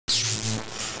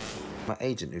My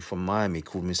agent, who's from Miami,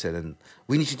 called me and said, and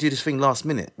we need to do this thing last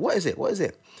minute. What is it? What is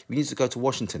it? We need to go to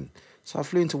Washington. So I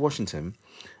flew into Washington,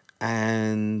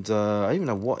 and I don't even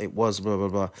know what it was, blah, blah,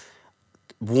 blah.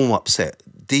 Warm-up set.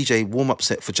 DJ warm-up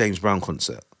set for James Brown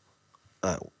concert.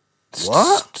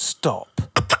 What? Stop.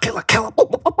 Killer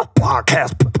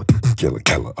podcast.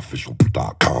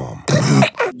 KillerOfficial.com.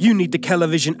 You need the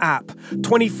KELAVISION app.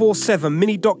 24/7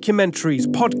 mini documentaries,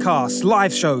 podcasts,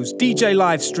 live shows, DJ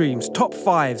live streams, top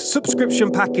 5,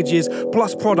 subscription packages,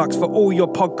 plus products for all your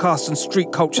podcasts and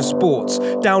street culture sports.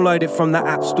 Download it from the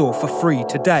App Store for free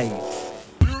today.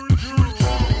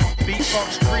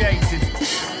 Beatbox created.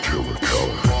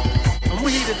 And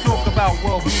we're here to talk about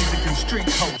world music and street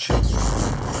culture.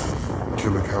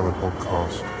 Killer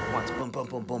podcast. Boom,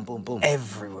 boom, boom, boom, boom.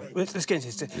 Everywhere. Let's get into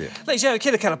this. Yeah. Ladies and gentlemen,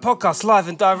 Killer Keller podcast, live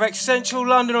and direct, central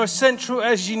London, or as central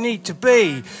as you need to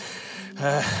be.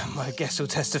 My guests will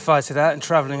testify to that, and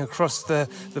travelling across the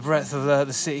breadth of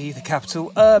the city, the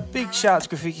capital. Big shout out to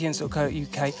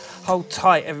graffiti.co.uk. Hold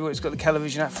tight, everywhere. It's got the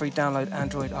KELAVISION app, free download,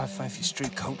 Android, iPhone for your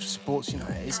street culture, sports, you know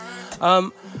how it is.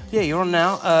 Yeah, you're on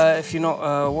now. If you're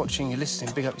not watching, you're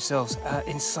listening, big up yourselves.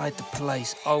 Inside the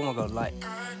place, oh my God, like,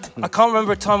 I can't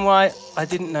remember a time where I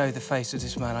didn't know the face of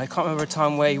this man. I can't remember a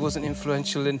time where he wasn't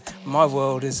influential in my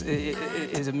world as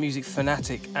a music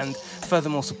fanatic, and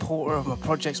furthermore supporter of my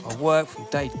projects, my work, from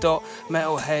day dot,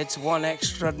 Metalheadz, One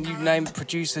Extra, you name it,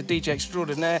 producer, DJ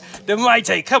extraordinaire, the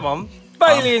mighty, come on,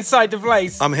 Bailey inside the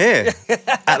place. I'm here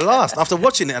at last after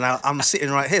watching it, and I'm sitting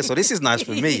right here. So this is nice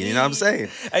for me. You know what I'm saying?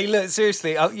 Hey, look,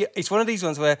 seriously, it's one of these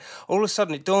ones where all of a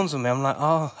sudden it dawns on me. I'm like,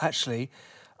 oh, actually,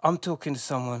 I'm talking to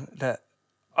someone that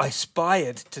I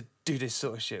aspired to do this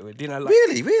sort of shit with. You know, like,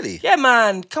 Really? yeah,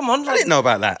 man, come on. Like, I didn't know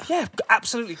about that. Yeah,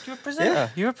 absolutely. You're a presenter. Yeah.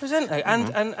 You're a presenter,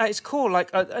 and it's cool, like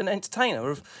an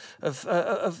entertainer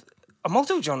of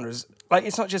multiple genres. Like,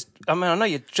 it's not just, I mean, I know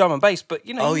you're drum and bass, but,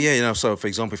 you know... Oh, yeah, you know, so, for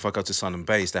example, if I go to Sun and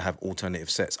Bass, they have alternative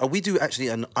sets. Oh, we do actually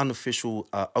an unofficial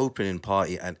opening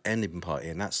party and ending party,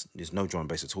 and there's no drum and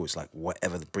bass at all. It's like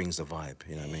whatever brings the vibe,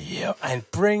 you know what I mean? Yeah, and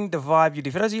bring the vibe you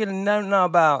do. For those of you who don't know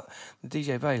about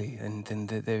DJ Bailey, then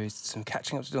there is some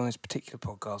catching up to do on this particular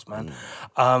podcast, man.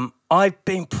 I've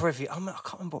been privy, I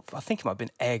can't remember, I think it might have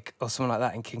been Egg or something like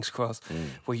that in King's Cross,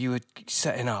 where you were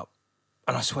setting up,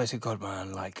 and I swear to God,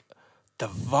 man, like... the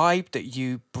vibe that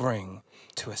you bring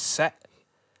to a set,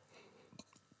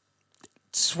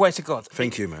 swear to God.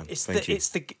 Thank you, man. Thank you.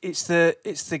 It's the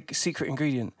secret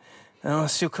ingredient, and I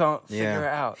still can't figure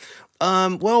it out.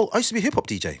 Well, I used to be a hip hop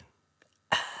DJ.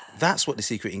 That's what the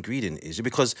secret ingredient is,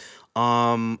 because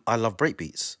I love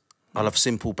breakbeats. I love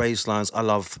simple bass lines. I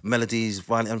love melodies,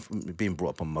 violin. I'm being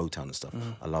brought up on Motown and stuff.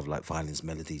 I love like violins,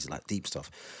 melodies, like deep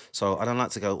stuff. So I don't like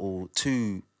to go all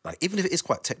too. Like, even if it is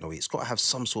quite techno-y, it's got to have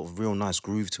some sort of real nice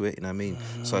groove to it, you know what I mean?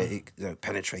 So it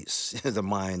penetrates the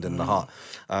mind and the heart.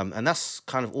 And that's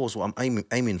kind of always what I'm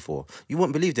aiming for. You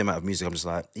won't believe the amount of music I'm just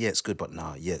like, yeah, it's good, but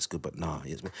nah. Yeah, it's good, but nah.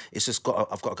 It's just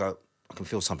I've got to go, I can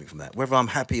feel something from that. Whether I'm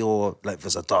happy or like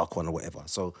there's a dark one or whatever.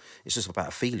 So it's just about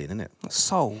a feeling, isn't it?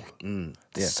 Soul.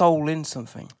 Yeah. Soul in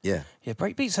something. Yeah. Yeah,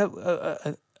 breakbeats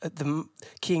are the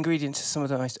key ingredient to some of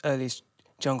the most earliest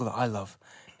jungle that I love.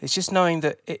 It's just knowing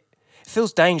that it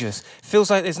feels dangerous. It feels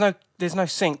like there's no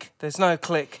sync, there's no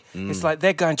click. It's like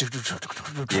they're going to...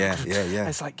 Yeah.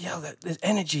 It's like, there's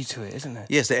energy to it, isn't there?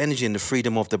 Yes, the energy and the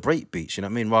freedom of the break beats, you know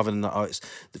what I mean? Rather than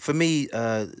for me,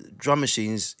 drum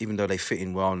machines, even though they fit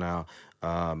in well now,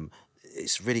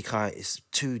 it's really it's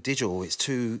too digital. It's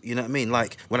too, you know what I mean?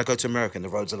 Like when I go to America and the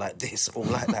roads are like this or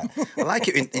like that. I like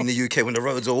it in the UK when the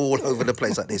roads are all over the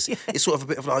place like this. It's sort of a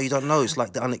bit of like, you don't know. It's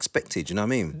like the unexpected, you know what I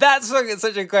mean? That's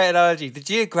such a great analogy. The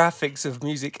geographics of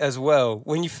music as well.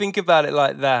 When you think about it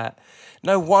like that,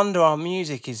 no wonder our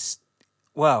music is,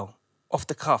 well, off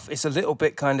the cuff. It's a little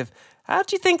bit kind of, how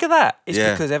do you think of that? It's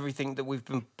because everything that we've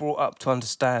been brought up to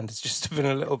understand has just been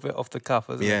a little bit off the cuff,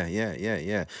 hasn't it?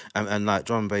 Yeah. And like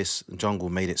drum and bass jungle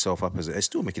made itself up it's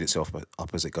still making itself up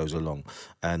as it goes along,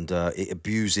 and it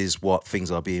abuses what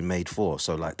things are being made for.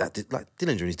 So like that, like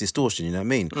Dillinger is distortion. You know what I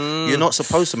mean? You're not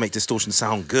supposed to make distortion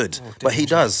sound good, but he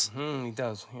does. He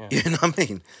does. Yeah. You know what I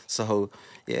mean? So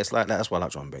yeah, it's like that. That's why I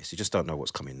like drum and bass. You just don't know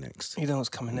what's coming next. You know what's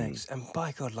coming next, and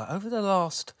by God, like over the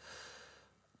last,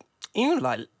 even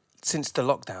like. Since the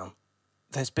lockdown,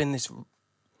 there's been this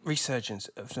resurgence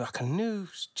of like a new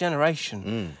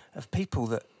generation of people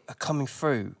that are coming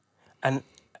through, and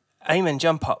Amen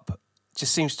Jump Up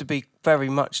just seems to be very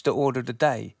much the order of the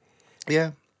day.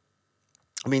 Yeah.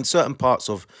 I mean, certain parts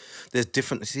of there's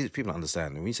different. See, people don't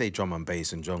understand. When you say drum and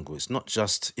bass and jungle, it's not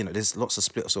just there's lots of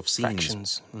splits of scenes.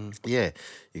 Fractions. Yeah,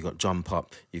 you got jump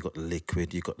up, you got the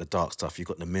liquid, you got the dark stuff, you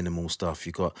got the minimal stuff,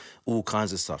 you got all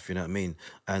kinds of stuff. You know what I mean?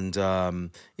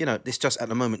 And it's just at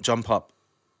the moment jump up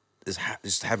is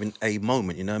just having a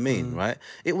moment. You know what I mean? Right?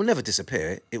 It will never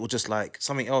disappear. It will just like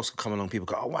something else will come along. People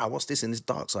go, oh wow, what's this in this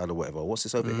dark side or whatever? What's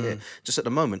this over here? Just at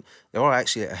the moment, there are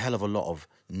actually a hell of a lot of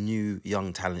new,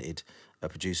 young, talented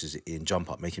producers in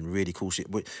jump up making really cool shit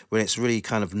when it's really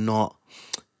kind of not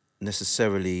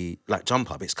necessarily like jump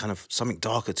up, it's kind of something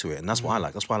darker to it, and that's what I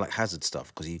like. That's why I like Hazard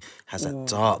stuff, because he has that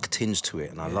dark tinge to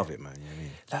it, and I love it, man. You know what I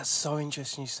mean? That's so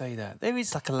interesting you say that. There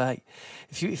is like a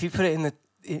if you put it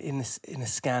in the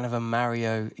scan of a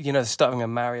Mario, starting a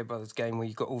Mario Brothers game where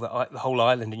you've got all the whole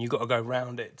island and you've got to go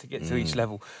around it to get to each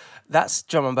level. That's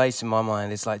drum and bass in my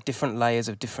mind. It's like different layers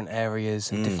of different areas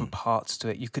and different parts to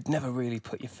it. You could never really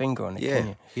put your finger on it, can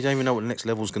you? You don't even know what the next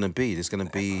level's going to be. There's going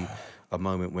to be a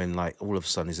moment when, like, all of a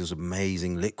sudden there's this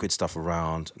amazing liquid stuff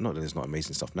around. Not that there's not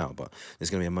amazing stuff now, but there's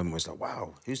going to be a moment where it's like,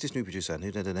 wow, who's this new producer? And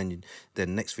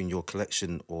then next thing, your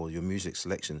collection or your music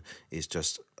selection is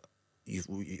just... You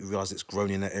realise it's grown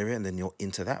in that area, and then you're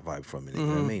into that vibe for a minute. You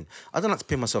know what I mean? I don't like to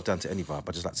pin myself down to any vibe.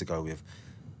 I just like to go with,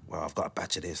 well, I've got a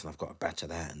batch of this and I've got a batch of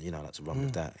that, and I like to run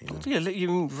with that. Yeah,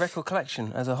 your record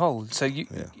collection as a whole. So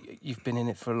you've been in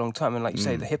it for a long time, and like you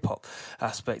say, the hip hop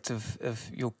aspect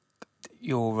of your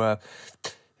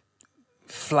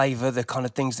flavour, the kind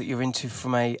of things that you're into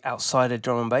from a outsider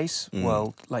drum and bass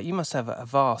world, like you must have a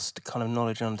vast kind of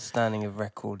knowledge and understanding of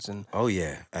records. And oh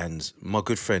yeah, and my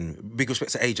good friend, big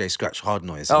respect to AJ Scratch, Hard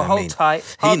Noise. Oh, hold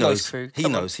tight. He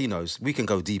knows. We can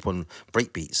go deep on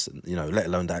breakbeats, let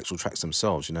alone the actual tracks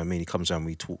themselves. You know what I mean? He comes down,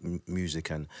 we talk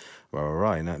music and you know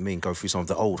what I mean? Go through some of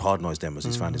the old Hard Noise demos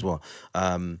he's found as well.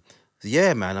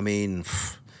 Yeah, man. I mean,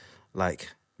 like,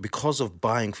 because of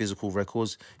buying physical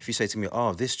records, if you say to me,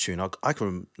 oh, this tune, I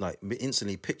can like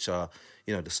instantly picture,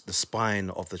 the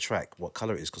spine of the track, what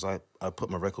colour it is, because I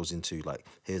put my records into, like,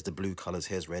 here's the blue colours,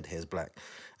 here's red, here's black.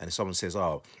 And if someone says,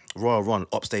 oh, Royal Run,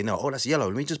 Upstate Now, oh, that's yellow,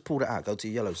 let me just pull that out, go to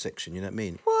the yellow section, you know what I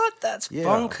mean? What? That's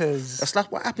bonkers. That's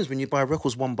like what happens when you buy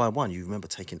records one by one. You remember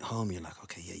taking it home, you're like,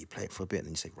 okay, yeah, you play it for a bit, and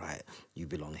then you say, right, you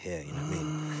belong here, you know what I mean?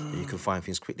 And you can find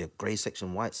things quickly, a grey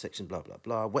section, white section, blah, blah,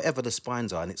 blah, whatever the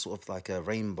spines are, and it's sort of like a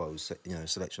rainbow,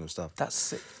 selection of stuff. That's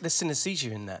the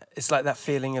synesthesia in that. It's like that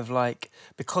feeling of, like,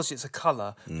 because it's a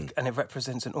colour and it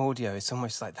represents an audio, it's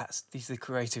almost like these are the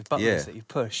creative buttons that you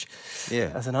push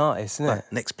as an artist, isn't it?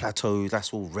 Next Plateau,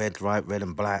 that's all red, right? Red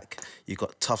and black. You've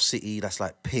got Tough City, that's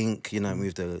like pink,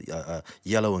 with the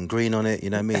yellow and green on it, you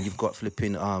know what I mean? You've got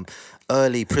flipping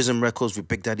early Prism records with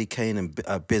Big Daddy Kane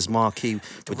and Biz Markie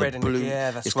with the blue.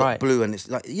 It's got blue, and it's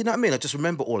like, you know what I mean? I just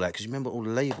remember all that because you remember all the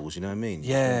labels, you know what I mean?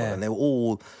 Yeah. And they were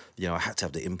all, I had to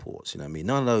have the imports, you know what I mean?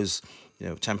 None of those,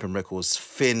 Champion Records,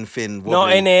 thin, wobbly.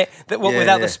 Not in it.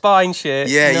 Without the spine shit.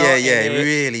 Yeah,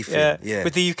 really thin. Yeah.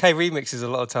 With the UK remixes a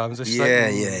lot of times.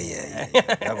 Yeah.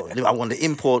 I want the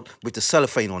import with the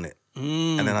cellophane on it.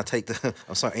 And then I take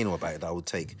I'm so anal about it, I would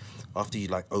take, after you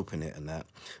like open it and that,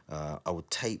 I would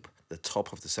tape the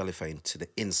top of the cellophane to the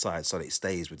inside so that it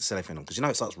stays with the cellophane on. Because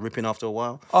it starts ripping after a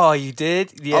while. Oh, you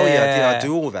did? Yeah. Oh, yeah, I did. I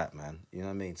do all that, man. You know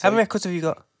what I mean? So, how many records have you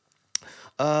got?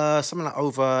 Something like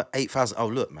over 8,000. Oh,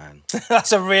 look, man.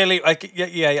 That's a really... I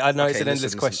know, it's an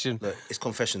endless question. Look, it's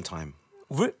confession time.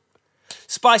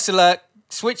 Spice alert.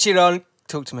 Switch it on.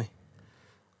 Talk to me.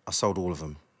 I sold all of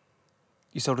them.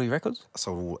 You sold all your records? I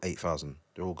sold all 8,000.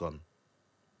 They're all gone.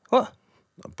 What?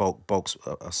 Bulks,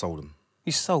 I sold them.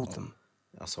 You sold them?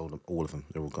 I sold them, all of them.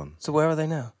 They're all gone. So where are they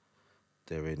now?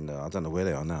 They're in, I don't know where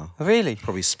they are now. Really?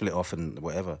 Probably split off and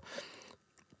whatever.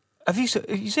 Are you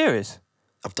serious?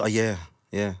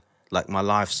 Yeah. Like my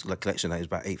life's collection, that is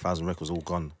about 8,000 records, all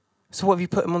gone. So what have you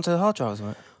put them onto the hard drives,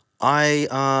 right? I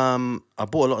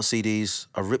bought a lot of CDs,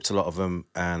 I ripped a lot of them,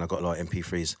 and I got a lot of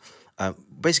MP3s.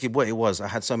 Basically, what it was, I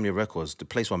had so many records. The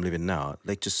place where I'm living now,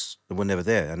 they were never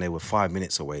there, and they were 5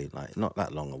 minutes away, like not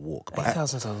that long a walk.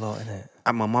 8,000's a lot, isn't it?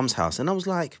 At my mum's house, and I was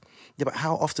like, yeah, but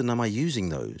how often am I using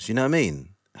those? You know what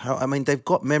I mean? They've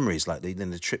got memories, like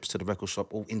the trips to the record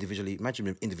shop, all individually. Imagine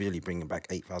them individually bringing back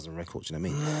 8,000 records. You know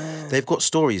what I mean? They've got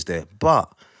stories there,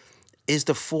 but is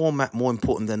the format more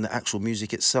important than the actual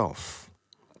music itself?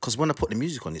 Because when I put the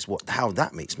music on, it's how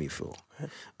that makes me feel.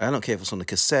 I don't care if it's on the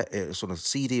cassette, it's on a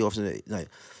CD, or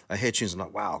I hear tunes and I'm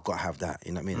like, wow, I've got to have that.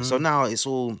 You know what I mean? So now it's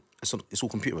all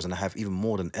computerized, and I have even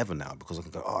more than ever now because I can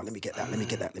go, oh, let me get that, let me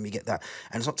get that, let me get that,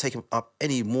 and it's not taking up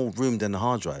any more room than the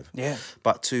hard drive. Yeah.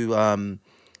 But to,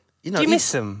 do you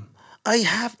miss them?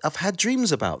 I've had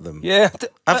dreams about them. Yeah,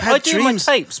 I've had I do dreams.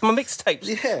 my tapes, my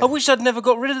mixtapes. Yeah. I wish I'd never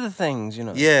got rid of the things, you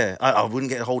know. Yeah, I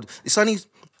wouldn't get a hold. It's only,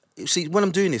 see, when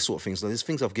I'm doing this sort of things, there's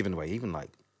things I've given away, even like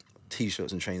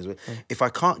T-shirts and trainers. If I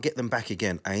can't get them back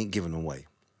again, I ain't giving them away.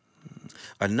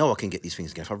 I know I can get these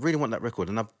things again. If I really want that record,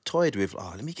 and I've toyed with,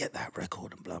 let me get that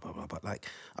record and blah, blah, blah. But like,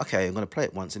 okay, I'm going to play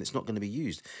it once and it's not going to be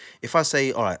used. If I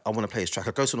say, all right, I want to play this track,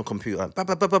 I go to the computer,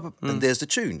 and there's the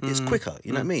tune. It's quicker,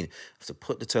 you know what I mean? I have to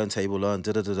put the turntable on,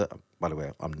 da-da-da-da. By the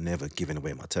way, I'm never giving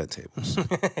away my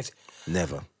turntables.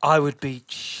 Never. I would be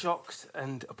shocked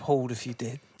and appalled if you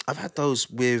did. I've had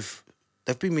those with...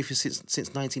 They've been with me since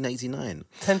 1989.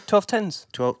 1210s?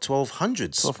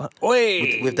 1200s.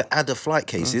 Oi! With the Adder flight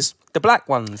cases. The black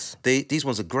ones. These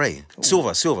ones are grey.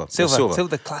 Silver. Silver,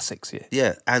 the classics, yeah.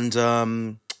 Yeah, and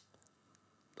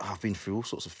I've been through all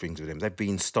sorts of things with them. They've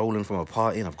been stolen from a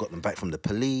party, and I've got them back from the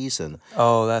police. And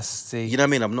that's the... You know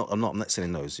what I mean? I'm not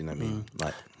selling those. You know what I mean?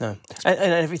 Like, no, and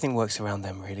everything works around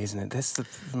them, really, isn't it? That's the,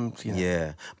 you know.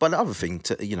 Yeah, but another thing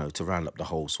to round up the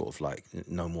whole sort of like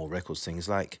no more records thing is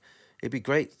like, it'd be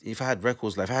great if I had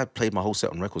records. Like if I had played my whole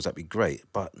set on records, that'd be great.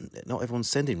 But not everyone's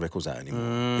sending records out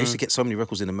anymore. I used to get so many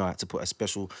records in the mail. I had to put a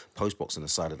special post box on the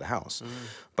side of the house.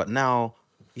 But now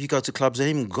you go to clubs, they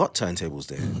ain't even got turntables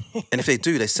there. And if they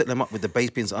do, they set them up with the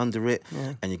bass bins under it,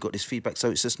 and you've got this feedback.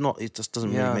 So it's just not. It just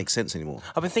doesn't really make sense anymore.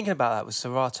 I've been thinking about that with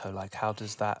Serato. Like, how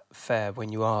does that fare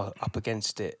when you are up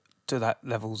against it? To that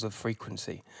levels of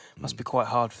frequency must be quite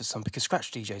hard for some, because scratch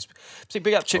DJs, see,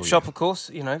 big up Chip Shop, of course,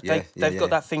 you know, they've got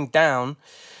that thing down.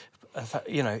 In fact,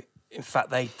 you know,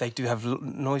 they do have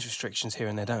noise restrictions here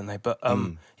and there, don't they? But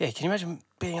yeah, can you imagine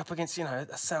being up against, you know,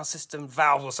 a sound system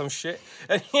valve or some shit?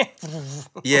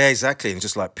 Yeah, exactly, and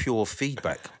just like pure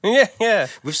feedback. Yeah.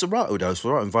 With Serato though,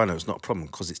 Serato and vinyl, it's not a problem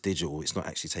because it's digital. It's not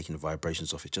actually taking the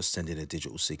vibrations off. It's just sending a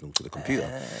digital signal to the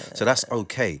computer. So that's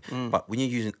okay. But when you're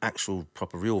using actual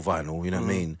proper real vinyl, you know what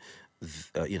I mean?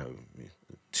 You know,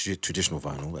 traditional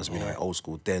vinyl, as we know, old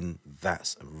school, then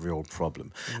that's a real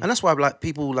problem. And that's why like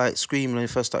people like scream when they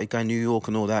first started going to New York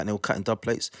and all that, and they were cutting dub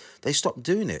plates. They stopped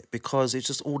doing it because it's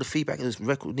just all the feedback and the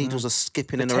record needles are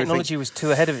skipping and everything. Technology was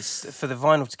too ahead of it for the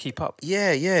vinyl to keep up.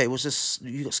 Yeah, it was just,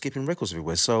 you got skipping records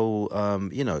everywhere. So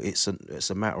you know, it's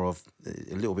a matter of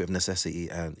a little bit of necessity.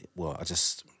 And well,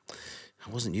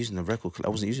 I wasn't using the record. I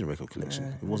wasn't using the record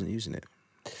collection. I wasn't using it.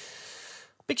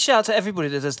 Big shout out to everybody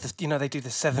that does the, you know, they do the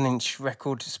 7-inch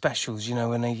record specials, you know,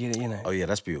 when they, you know. Oh yeah,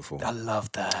 that's beautiful. I love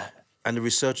that. And the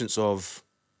resurgence of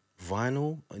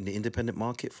vinyl in the independent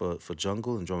market for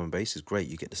jungle and drum and bass is great.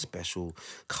 You get the special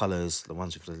colours, the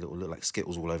ones with the little look like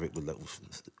Skittles all over it, with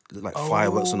look like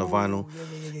fireworks on the vinyl.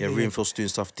 Yeah, Reinforce doing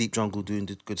stuff. Deep Jungle doing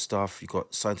good stuff. You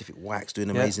got Scientific Wax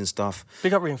doing amazing stuff.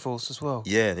 Big up Reinforce as well.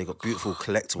 Yeah, they got beautiful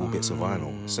collectible bits of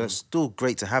vinyl. So it's still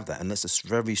great to have that, and that's a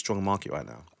very strong market right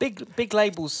now. Big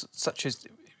labels such as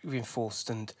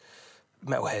Reinforced and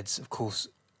Metalheadz, of course,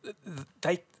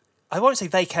 I won't say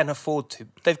they can afford to.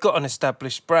 They've got an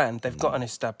established brand. They've got an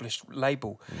established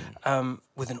label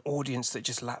with an audience that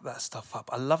just lap that stuff up.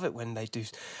 I love it when they do.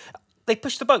 They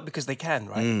push the boat because they can,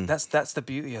 right? That's the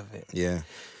beauty of it. Yeah.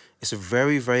 It's a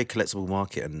very, very collectible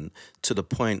market, and to the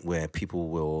point where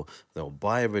people they'll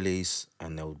buy a release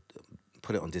and they'll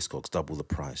put it on Discogs, double the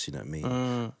price, you know what I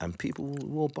mean? And people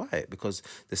will buy it because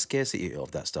the scarcity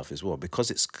of that stuff as well. Because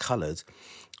it's coloured,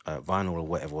 vinyl or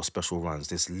whatever, or special runs,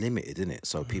 there's limited in it.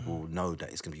 So people know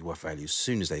that it's going to be worth value as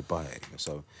soon as they buy it.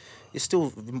 So it's still,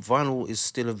 vinyl is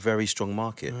still a very strong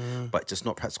market, but just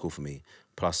not practical for me.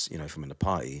 Plus, you know, if I'm in a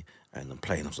party and I'm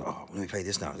playing, I was like, oh, let me play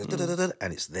this now.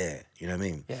 And it's there, you know what I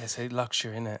mean? Yeah, it's a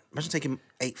luxury, innit? Imagine taking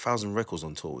 8,000 records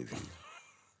on tour with you.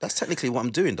 That's technically what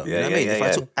I'm doing, though. Yeah, you know what I mean? yeah, If yeah.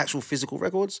 I took actual physical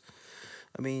records,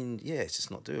 I mean, yeah, it's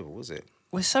just not doable, is it?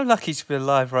 We're so lucky to be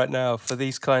alive right now for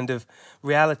these kind of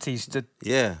realities. To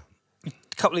Yeah. a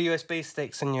couple of USB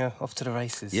sticks and you're off to the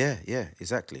races. Yeah,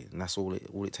 exactly. And that's all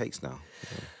it takes now.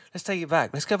 Yeah. Let's take it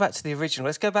back. Let's go back to the original.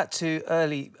 Let's go back to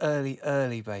early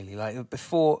Bailey, like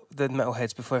before the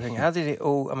Metalheadz, before everything. How did it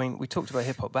all? I mean, we talked about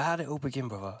hip hop, but how did it all begin,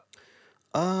 brother?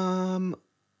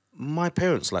 My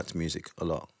parents liked music a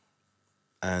lot.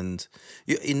 And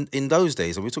in those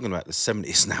days, and we're talking about the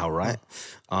 70s now, right?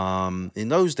 In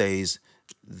those days,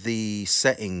 the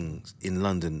setting in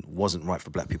London wasn't right for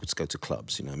black people to go to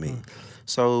clubs, you know what I mean?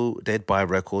 So they'd buy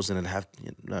records and they'd have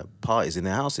parties in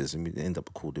their houses, and we'd end up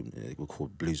they were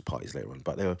called blues parties later on.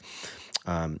 But they were,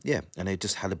 and they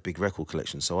just had a big record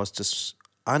collection. So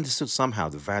I understood somehow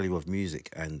the value of music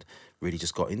and really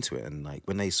just got into it. And like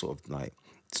when they sort of like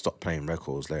stopped playing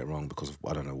records later on because of,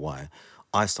 I don't know why,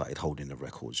 I started holding the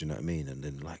records, you know what I mean? And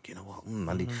then like, you know what,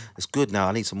 it's good now,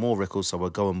 I need some more records, so I'll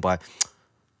go and buy.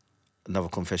 another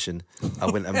confession. I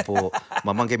went and bought.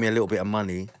 My mum gave me a little bit of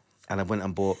money, and I went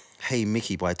and bought "Hey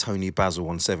Mickey" by Tony Basil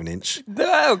on 7-inch.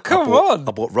 No, come on.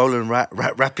 I bought Roland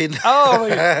Rapping.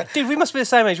 Oh, dude, we must be the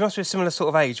same age. We must be a similar sort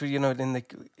of age. You know, in the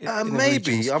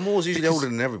maybe. regions. I'm always usually older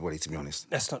than everybody, to be honest.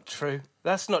 That's not true.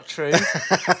 That's not true.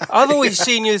 I've always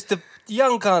seen you as the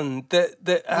young gun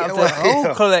that out of the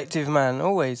whole collective, man.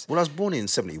 Always. Well, I was born in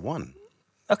 71.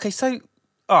 Okay, so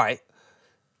all right.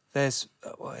 There's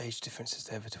what age difference is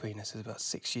there between us? There's about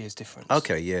 6 years difference.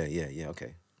 Okay, yeah,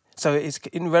 okay. So it's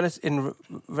in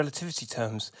relativity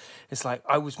terms, it's like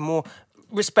I was more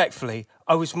respectfully,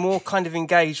 I was more kind of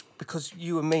engaged because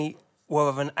you and me were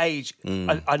of an age.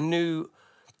 I knew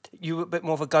you were a bit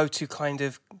more of a go-to kind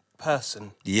of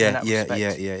person. Yeah. Do you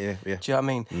know what I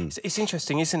mean? It's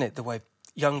interesting, isn't it, the way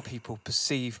young people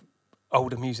perceive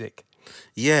older music?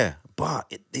 Yeah,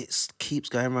 but it keeps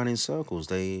going around in circles.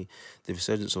 The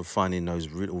resurgence of finding those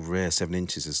little rare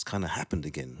 7-inches has kind of happened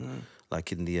again.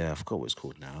 Like in the, I forgot what it's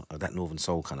called now, that Northern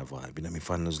Soul kind of vibe. You know what I mean?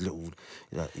 Finding those little,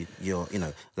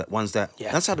 that ones that,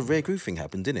 that's how the rare groove thing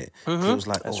happened, didn't it? It was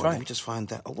like, let me just find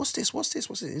that. Oh, what's this?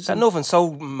 That Northern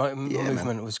Soul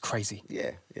movement was crazy.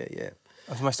 Yeah.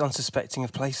 Of the most unsuspecting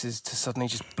of places to suddenly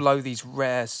just blow these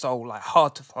rare soul, like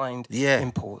hard to find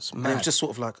imports. And it was just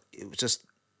sort of like,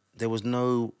 there was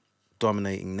no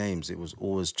dominating names. It was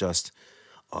always just,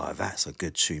 oh, that's a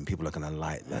good tune. People are going to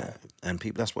like that. And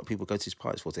that's what people go to these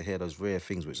parties for, to hear those rare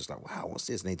things where it's just like, wow, what's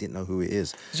this? And they didn't know who it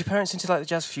is. Was your parents into like the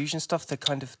jazz fusion stuff? They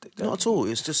kind of... Not at all.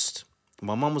 It's just,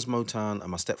 my mum was Motown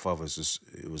and my stepfather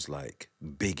Mm. was like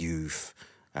Big Youth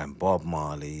and Bob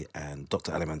Marley and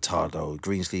Dr. Alimentado,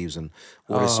 Greensleeves and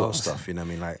all this sort of stuff, you know what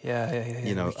I mean? Like,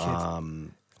 you know,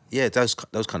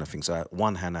 those kind of things. So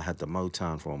one hand I had the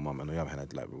Motown from my mum, and the other hand I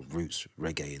had like roots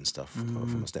reggae and stuff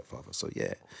from my stepfather. So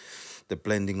yeah, the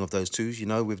blending of those two, you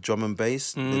know, with drum and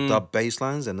bass, the dub bass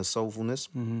lines and the soulfulness.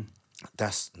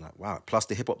 That's like, wow. Plus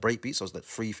the hip hop breakbeats, so it's like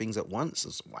 3 things at once.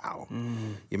 It's wow.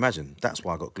 You imagine. That's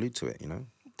why I got glued to it, you know.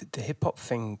 The hip hop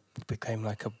thing became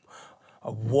like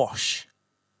a wash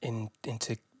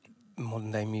into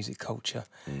modern day music culture.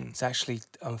 It's actually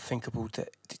unthinkable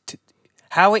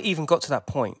how it even got to that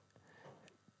point,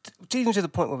 even to the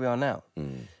point where we are now,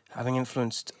 having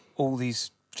influenced all these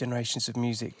generations of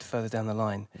music further down the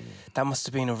line. That must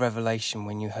have been a revelation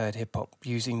when you heard hip hop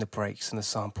using the breaks and the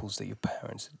samples that your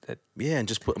parents did. Yeah, and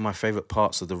just putting my favourite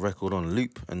parts of the record on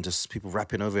loop and just people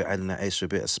rapping over it, adding that extra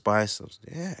bit of spice.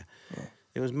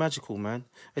 It was magical, man.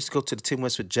 I used to go to the Tim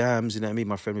Westwood jams, you know what I mean?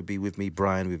 My friend would be with me,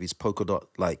 Brian, with his polka dot,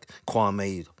 like,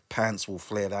 Kwame pants all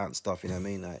flared out and stuff, you know what I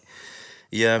mean? Like,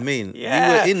 yeah, I mean, we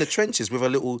were in the trenches with a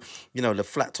little, you know, the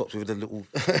flat tops with the little,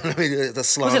 the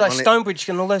slant. Was it like Stonebridge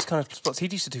and all those kind of spots? He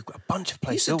used to do a bunch of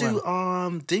places. He used to do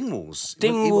Dingwalls. I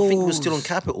think he was still on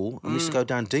Capitol, and we used to go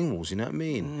down Dingwalls, you know what I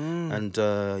mean? And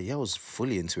I was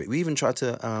fully into it. We even tried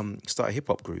to start a hip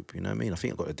hop group, you know what I mean? I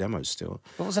think I got the demos still.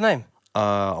 What was the name?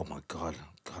 Oh my God,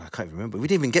 I can't even remember. We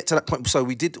didn't even get to that point. So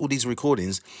we did all these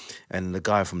recordings, and the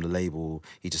guy from the label,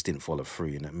 he just didn't follow through.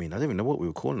 You know what I mean? I don't even know what we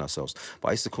were calling ourselves, but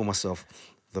I used to call myself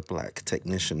the Black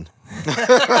Technician.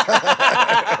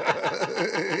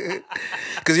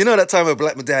 Because you know that time of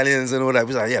black medallions and all that. It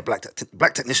was like,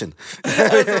 Black Technician.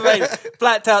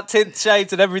 Blacked out tint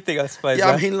shades and everything, I suppose.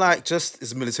 Yeah, right? I mean, like, just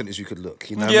as militant as you could look.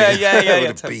 You know what I mean?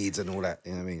 With the beads and all that.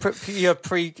 You know what I mean? You're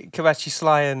pre-Kamachi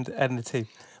Sly and the team.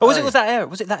 Or was it that era?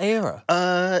 Was it that era?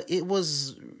 It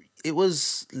was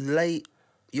late.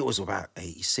 It was about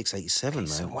 86, 87,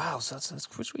 man. Wow, so that's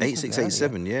 86,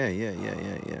 87,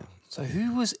 yeah. So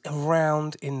who was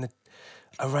around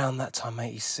around that time,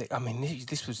 86? I mean,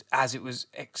 this was as it was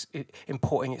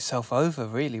importing itself over,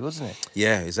 really, wasn't it?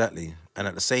 Yeah, exactly. And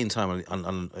at the same time,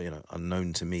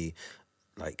 unknown to me,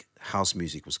 like, house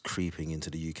music was creeping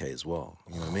into the UK as well.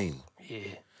 You know what I mean?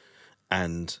 Yeah.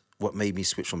 And what made me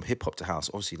switch from hip hop to house,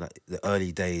 obviously, like the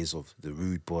early days of the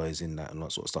Rude Boys in that and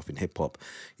that sort of stuff in hip hop,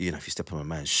 you know, if you step on a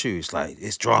man's shoe, it's like,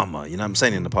 it's drama, you know what I'm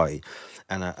saying, in the party.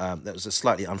 And that was a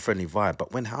slightly unfriendly vibe.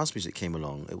 But when house music came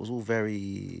along, it was all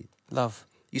very... Love.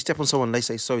 You step on someone, they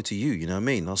say sorry to you, you know what I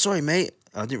mean? Oh, sorry, mate.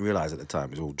 I didn't realise at the time,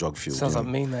 it was all drug-fueled. Sounds like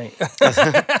me, mate.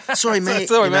 Sorry, mate.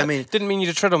 Sorry, you know mate. what I mean? Didn't mean you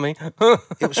to tread on me.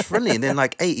 It was friendly. And then,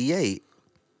 like, 88,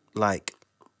 like,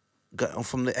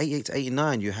 from the 88 to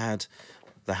 89, you had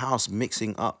the house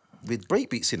mixing up with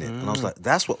breakbeats in it. And I was like,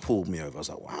 that's what pulled me over. I was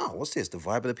like, wow, what's this? The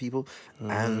vibe of the people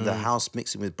and the house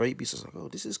mixing with breakbeats. I was like, oh,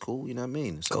 this is cool, you know what I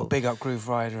mean? So, got a big up Groove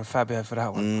Rider and Fabio for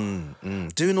that one.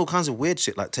 Doing all kinds of weird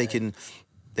shit, like taking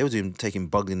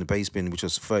Bug in the Bass Bin, which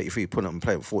was 33, putting up and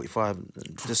playing with 45.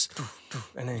 Just,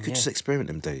 and then, you could just experiment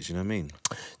them days, you know what I mean?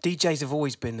 DJs have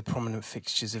always been the prominent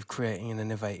fixtures of creating and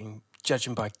innovating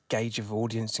judging by gauge of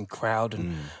audience and crowd,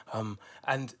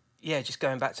 and yeah, just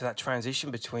going back to that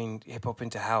transition between hip hop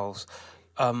into house.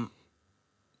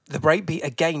 The breakbeat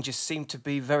again just seemed to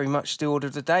be very much the order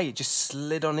of the day. It just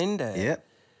slid on in there.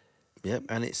 Yep,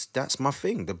 and that's my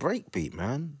thing, the breakbeat,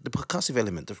 man, the percussive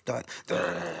element, you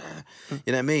know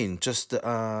what I mean? Just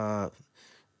the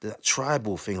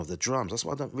tribal thing of the drums. That's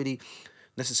why I don't really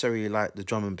necessarily like the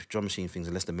drum machine things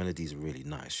unless the melodies are really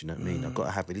nice. You know what I mean? I've got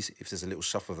to have at least if there's a little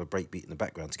shuffle of a breakbeat in the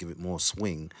background to give it more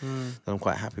swing. Then I'm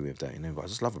quite happy with that. You know, but I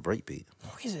just love a breakbeat.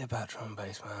 What is it about drum and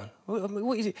bass, man?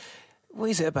 What is it? What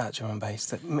is it about drum and bass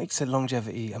that makes it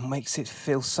longevity and makes it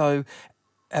feel so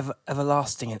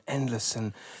everlasting and endless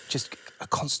and just a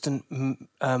constant,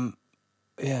 ecosystem?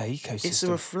 It's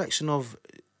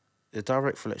a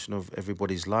direct reflection of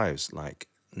everybody's lives. Like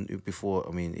before,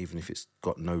 I mean, even if it's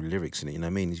got no lyrics in it, you know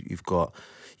what I mean?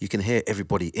 You can hear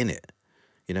everybody in it.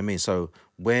 You know what I mean? So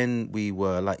when we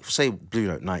were like, say, Blue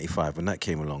Note 95, when that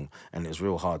came along and it was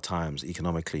real hard times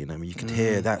economically, you know what I mean? You could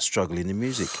hear that struggle in the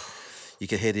music. You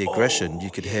could hear the aggression.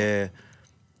 You could hear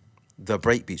the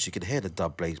breakbeats. You could hear the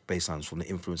dub bass lines from the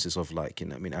influences of, like, you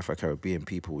know, I mean, Afro-Caribbean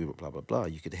people. We were blah blah blah.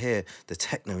 You could hear the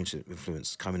techno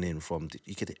influence coming in from.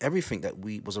 You could everything that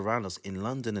was around us in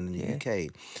London and in the UK.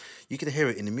 You could hear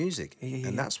it in the music,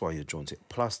 and that's why you're drawn to it.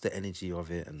 Plus the energy of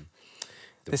it and.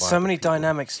 There's so many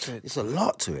dynamics to it. There's a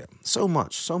lot to it. So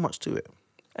much to it.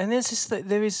 And there's just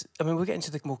there is. I mean, we'll get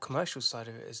into the more commercial side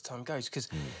of it as time goes because.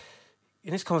 In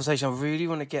this conversation, I really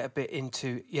want to get a bit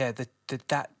into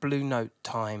that Blue Note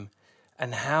time,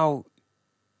 and how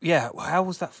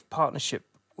was that partnership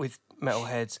with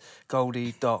Metalheadz,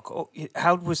 Goldie, Doc?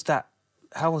 How was that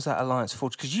alliance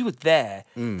forged? Because you were there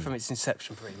from its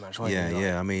inception, pretty much. Weren't you?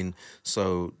 Yeah. I mean,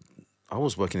 so I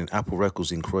was working in Apple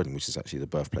Records in Croydon, which is actually the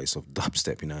birthplace of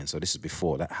dubstep, you know. And so this is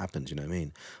before that happened, you know what I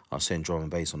mean? I was saying drum and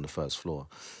bass on the first floor,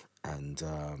 and.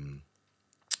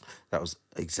 That was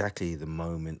exactly the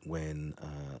moment when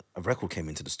a record came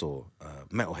into the store,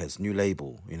 Metalheadz, new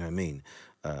label, you know what I mean?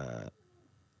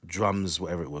 Drums,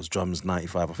 whatever it was, Drums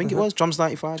 95. I think it was Drums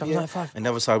 95. Drums 95. And the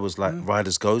other side was like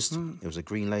Rider's Ghost. It was a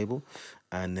green label.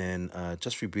 And then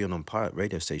just through being on pirate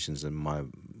radio stations and my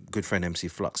good friend MC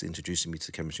Flux introducing me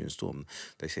to Chemistry and Storm,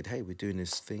 they said, hey, we're doing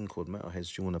this thing called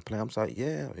Metalheadz. Do you want to play? I was like,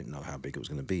 yeah. I didn't know how big it was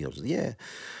going to be. I was like, yeah.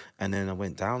 And then I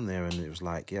went down there and it was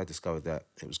like, I discovered that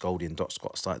it was Goldie and Doc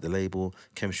Scott started the label.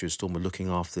 Chemistry and Storm were looking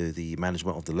after the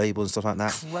management of the label and stuff like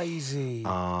that. Crazy.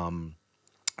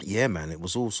 Yeah, man, it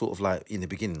was all sort of like, in the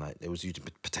beginning, like, there was using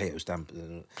potato stamp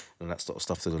and that sort of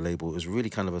stuff to the label. It was really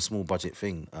kind of a small budget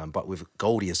thing, but with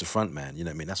Goldie as the front man, you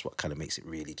know what I mean? That's what kind of makes it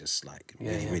really just, like,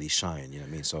 really shine, you know what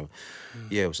I mean? So,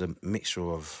 it was a mixture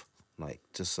of, like,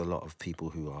 just a lot of people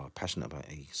who are passionate about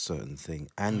a certain thing.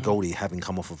 And Goldie having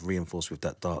come off of Reinforced with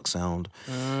that dark sound.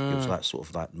 It was, like, sort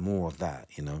of, like, more of that,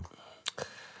 you know?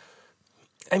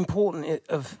 Important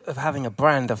of having a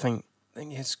brand, I think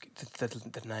it's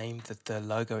the name, the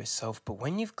logo itself, but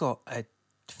when you've got a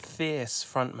fierce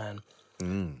frontman,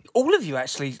 all of you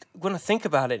actually, when I think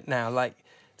about it now, like,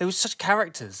 there was such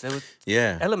characters, there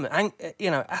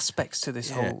were aspects to this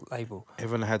whole label.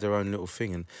 Everyone had their own little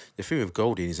thing, and the thing with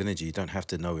Goldie and his energy, you don't have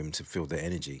to know him to feel the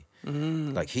energy.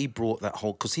 Like, he brought that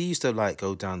whole, because he used to, like,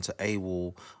 go down to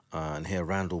AWOL and hear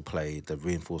Randall play the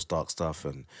Reinforced dark stuff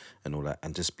and all that,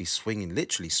 and just be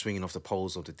literally swinging off the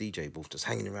poles of the DJ booth, just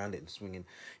hanging around it and swinging,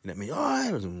 you know what I mean?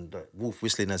 Oh, and Wolf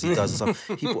whistling as he does and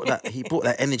stuff. He brought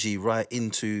that energy right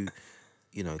into,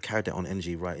 you know, carried that on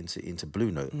energy right into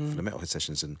Blue Note for the Metalhead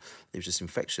sessions, and it was just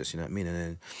infectious, you know what I mean? And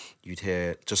then you'd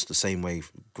hear just the same way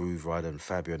Groove Rider and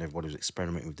Fabio and everybody was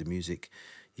experimenting with the music.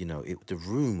 You know, the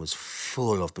room was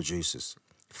full of producers,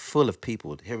 full of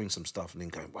people hearing some stuff and then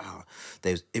going, wow,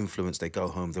 there's influence. They go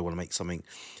home, they want to make something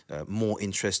more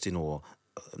interesting, or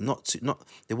not.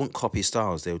 They won't copy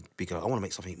styles. They would be going, I want to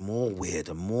make something more weird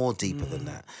and more deeper than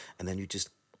that. And then you just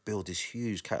build this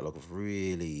huge catalogue of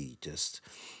really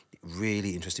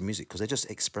interesting music because they're just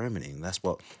experimenting. That's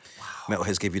what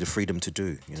Metalheadz gave you the freedom to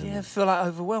do. You know? Do you feel like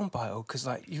overwhelmed by it all? Because,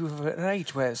 like, you were at an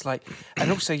age where it's like,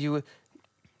 and also you were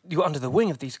under the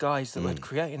wing of these guys that were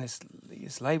creating this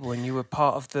label, and you were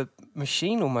part of the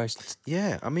machine almost.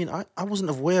 Yeah, I mean, I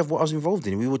wasn't aware of what I was involved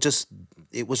in.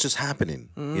 It was just happening.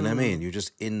 You know what I mean? You're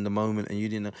just in the moment, and you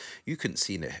didn't know. You couldn't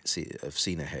have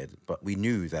seen ahead, but we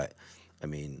knew that. I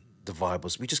mean, the vibe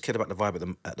was. We just cared about the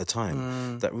vibe at the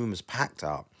time. That room was packed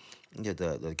out. You had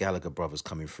the Gallagher brothers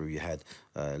coming through. You had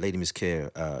Lady Miss Keir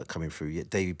coming through. You had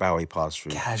Davey Bowie passed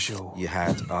through. Casual. You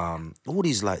had all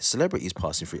these, like, celebrities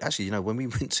passing through. Actually, you know, when we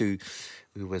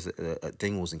was at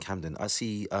Dingwalls in Camden, I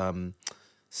see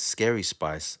Scary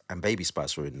Spice, and Baby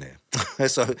Spice were in there.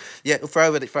 So yeah,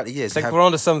 throughout the years, It's like we're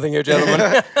onto something here,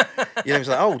 gentlemen. you know,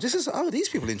 it's like, these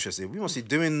people interested. We must be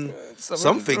doing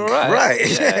something right.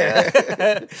 right.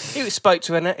 Yeah. It spoke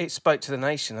to the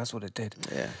nation. That's what it did.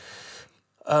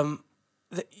 Yeah.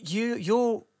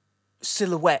 Your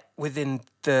silhouette within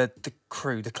the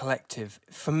crew, the collective,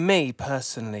 for me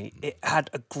personally, it had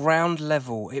a ground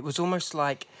level. It was almost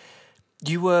like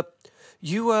you were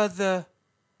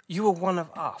one of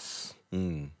us. Do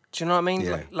you know what I mean?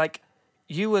 Yeah. Like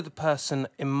you were the person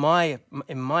in my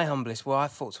humblest where I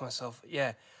thought to myself,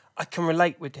 yeah, I can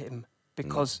relate with him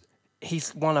because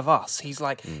he's one of us. He's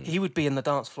like he would be in the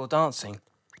dance floor dancing.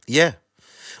 Yeah,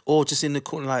 or just in the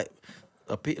corner. Like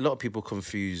a lot of people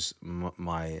confuse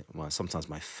my sometimes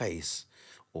my face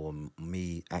or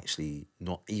me actually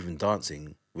not even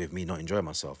dancing with me not enjoying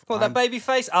myself. Well, that baby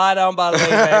face, I don't believe it.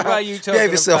 What are you talking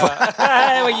about? What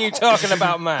are you talking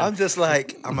about, man? I'm just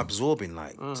like, I'm absorbing,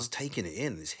 like, just taking it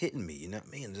in. It's hitting me, you know what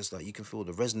I mean? And just like, you can feel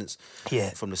the resonance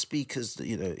from the speakers,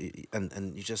 you know,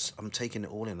 and you just, I'm taking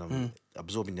it all in. I'm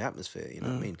absorbing the atmosphere, you know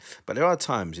what I mean? But there are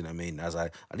times, you know what I mean, as I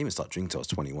didn't even start drinking till I was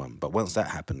 21. But once that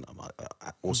happened,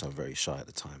 I also very shy at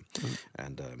the time.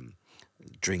 And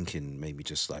drinking made me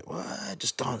just like,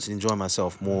 just dancing, enjoying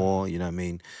myself more, you know what I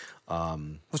mean?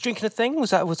 Was drinking a thing?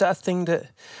 Was that a thing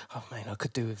that? Oh man, I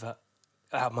could do with that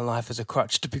out of my life as a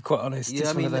crutch. To be quite honest, yeah, it's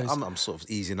I mean, one of those... I'm sort of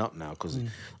easing up now because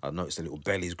I've noticed the little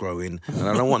belly's growing, and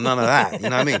I don't want none of that. You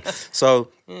know what I mean? So,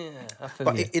 yeah, I feel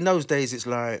but you. in those days, it's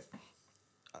like,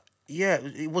 yeah,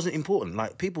 it wasn't important.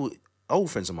 Like people,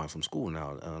 old friends of mine from school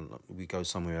now, we go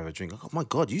somewhere, have a drink. Like, oh my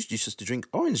God, you used to drink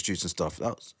orange juice and stuff.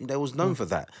 They was known for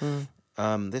that.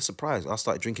 They're surprised. I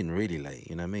started drinking really late,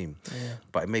 you know what I mean? Yeah.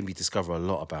 But it made me discover a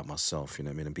lot about myself, you know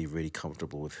what I mean, and be really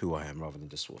comfortable with who I am rather than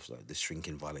just sort of like this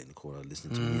shrinking violet in the corner,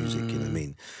 listening to music, you know what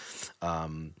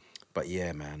I mean? But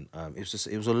yeah, man, it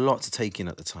was a lot to take in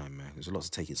at the time, man. It was a lot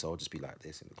to take in, so I'll just be like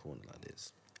this in the corner, like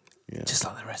this. Yeah. Just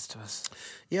like the rest of us.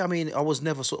 Yeah, I mean, I was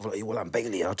never sort of like, well, I'm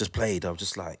Bailey, I just played. I was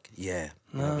just like, yeah.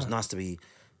 You know, it was nice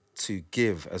to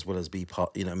give as well as be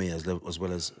part, you know what I mean, as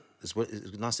well as it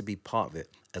was nice to be part of it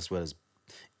as well as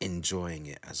enjoying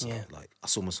it as like I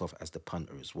saw myself as the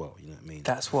punter as well, you know what I mean?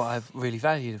 That's what I've really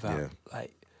valued about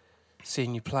like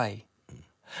seeing you play.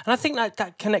 And I think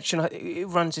that connection, it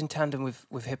runs in tandem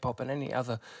with hip hop and any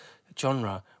other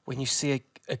genre. When you see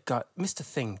a guy, Mr.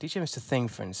 Thing, DJ Mr. Thing,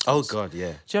 for instance. Oh God,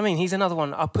 yeah. Do you know what I mean? He's another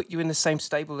one. I'll put you in the same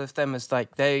stable as them as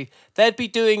like they'd be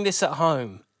doing this at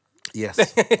home. Yes.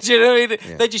 Do you know what I mean?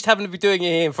 Yeah. They just happen to be doing it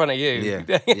here in front of you. Yeah.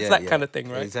 It's that kind of thing,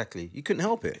 right? Exactly. You couldn't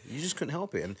help it. You just couldn't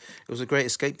help it. And it was a great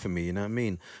escape for me, you know what I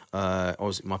mean?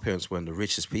 My parents weren't the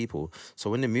richest people. So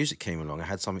when the music came along, I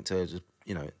had something to just,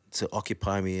 you know, to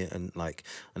occupy me. And like,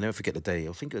 I'll never forget the day.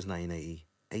 I think it was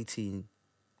 1980,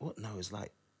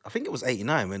 I think it was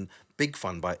 89 when Big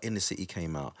Fun by Inner City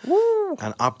came out. Woo!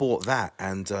 And I bought that,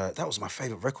 and that was my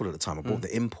favourite record at the time. I bought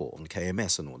the import on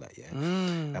KMS and all that, yeah.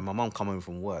 And my mum come home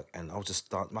from work, and I was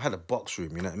just I had a box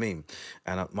room, you know what I mean?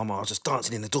 And my mum, I was just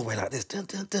dancing in the doorway like this. Dun,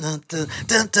 dun, dun, dun, dun,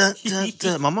 dun, dun, dun,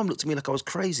 dun. My mum looked at me like I was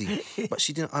crazy, but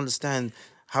she didn't understand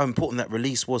how important that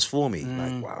release was for me.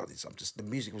 Like, wow, the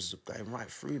music was going right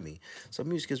through me. So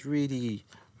music has really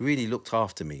looked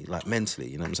after me, like mentally,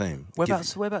 you know what I'm saying?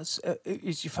 Whereabouts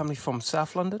is your family from?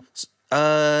 South London?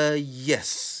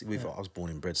 Yes. I was born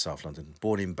and bred South London.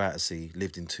 Born in Battersea,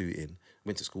 lived in Tooting,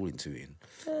 went to school in Tooting.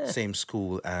 Same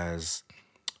school as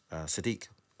Sadiq.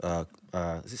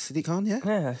 Is it Sadiq Khan,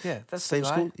 yeah? Yeah. That's same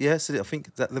school? Yeah, Sadiq, I think.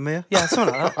 Is that the mayor? Yeah,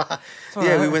 something like that.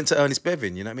 We went to Ernest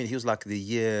Bevin, you know what I mean? He was like the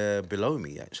year below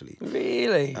me, actually.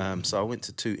 Really? So I went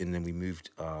to Tooting, and then we moved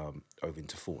over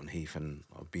into Thornton Heath, and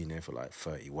I've been there for like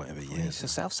 30 whatever years. So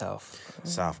South.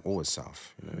 South, always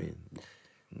South, you know what I mean?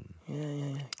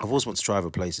 Yeah. I've always wanted to try other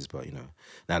places, but you know,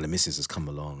 now the missus has come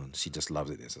along and she just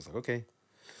loves it. So it's like, okay,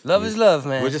 love is love,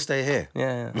 man. We'll just stay here.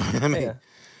 Yeah, you know what I mean? Yeah.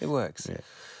 It works. Yeah.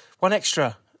 One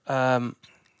extra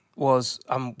was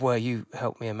where you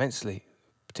helped me immensely,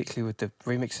 particularly with the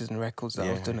remixes and records that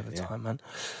I was doing at the time, man.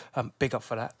 Big up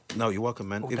for that. No, you're welcome,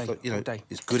 man. All day.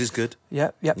 It's good is good.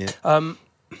 Yeah.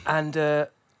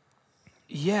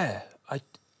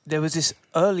 There was this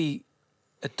early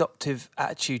adoptive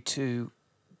attitude to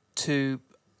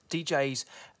DJs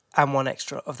and One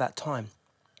Extra of that time.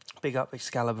 Big up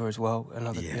Excalibur as well,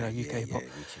 another UK hip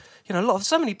hop.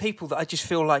 So many people that I just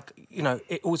feel like, you know,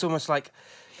 it was almost like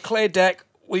clear deck,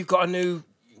 we've got a new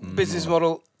business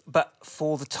model, but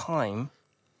for the time,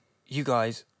 you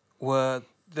guys were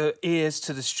the ears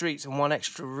to the streets, and One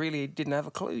Extra really didn't have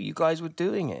a clue you guys were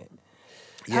doing it.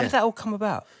 How did that all come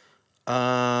about?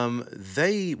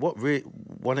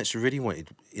 One Extra really wanted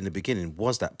in the beginning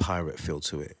was that pirate feel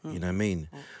to it. You know what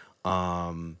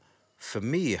I mean? For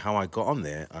me, how I got on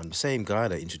there, I'm the same guy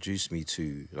that introduced me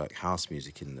to like house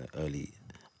music in the early,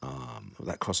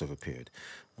 that crossover period,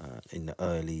 in the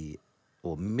early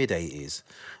or mid 80s.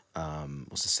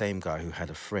 Was the same guy who had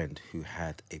a friend who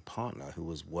had a partner who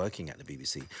was working at the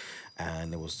BBC,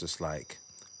 and it was just like,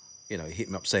 you know, he hit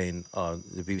me up saying,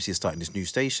 the BBC is starting this new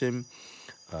station.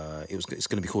 It's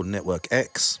going to be called Network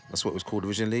X. That's what it was called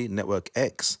originally, Network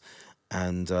X.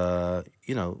 And,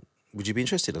 you know, would you be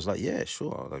interested? I was like, yeah,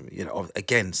 sure. Like, you know,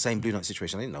 again, same Blue Note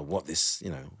situation. I didn't know what this,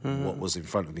 you know, what was in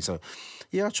front of me. So,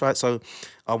 yeah, I tried. So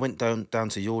I went down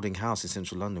to Yalding House in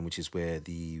central London, which is where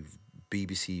the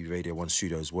BBC Radio 1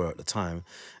 studios were at the time.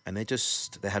 And they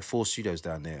had 4 studios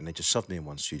down there, and they just shoved me in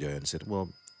one studio and said, well,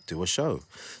 do a show.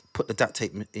 Put the DAT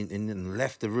tape in and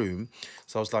left the room.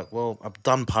 So I was like, well, I've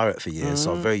done pirate for years,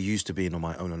 so I'm very used to being on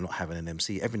my own and not having an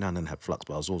MC. Every now and then I had Flux,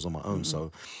 but I was always on my own.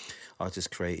 So I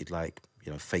just created like,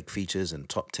 you know, fake features and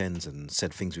top 10s and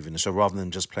said things within the show rather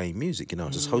than just playing music, you know. I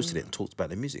just hosted it and talked about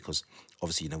the music because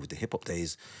obviously, you know, with the hip hop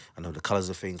days, I know the colours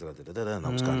of things, and I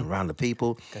was going around the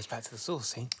people. Goes back to the source,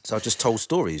 see? So I just told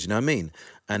stories, you know what I mean?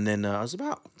 And then I was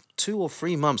about 2 or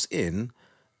 3 months in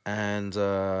and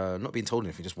not being told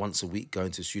anything, just once a week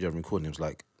going to the studio and recording. It was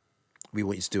like, we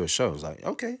want you to do a show. I was like,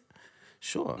 okay,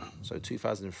 sure. So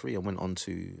 2003, I went on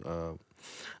to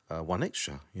One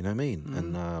Extra, you know what I mean?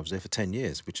 And I was there for 10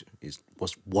 years, which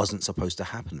wasn't supposed to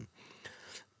happen.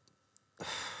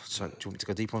 So do you want me to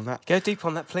go deep on that? Go deep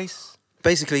on that, please.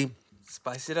 Basically,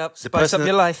 spice it up. Spice up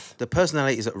your life. The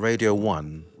personalities at Radio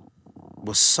 1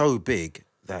 were so big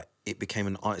that it became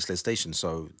an artist-led station,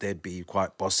 so they'd be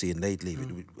quite bossy and they'd leave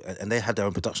it. And they had their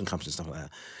own production company and stuff like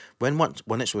that. When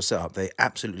One Extra was set up, they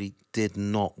absolutely did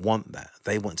not want that.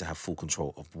 They wanted to have full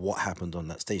control of what happened on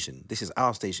that station. This is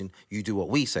our station, you do what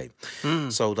we say.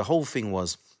 So the whole thing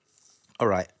was, all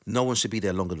right, no one should be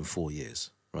there longer than 4 years,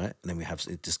 right? And then we have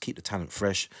just keep the talent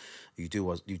fresh. You do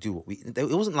what we... It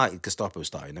wasn't like Gestapo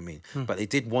style, you know what I mean? But they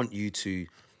did want you to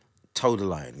toe the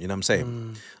line, you know what I'm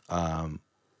saying?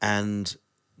 And...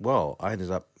 well, I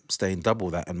ended up staying double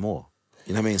that and more.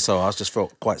 You know what I mean? So I just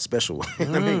felt quite special. You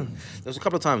know what I mean? There was a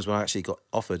couple of times when I actually got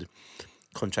offered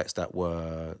contracts that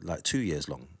were like 2 years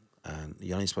long. And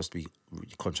you're only supposed to be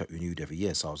contract renewed every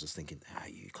year. So I was just thinking,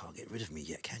 you can't get rid of me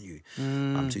yet, can you?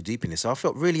 I'm too deep in this. So I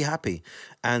felt really happy.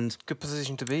 And good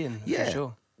position to be in, yeah, for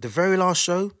sure. The very last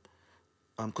show,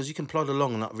 because you can plod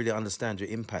along and not really understand your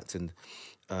impact. And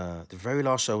the very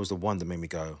last show was the one that made me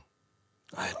go,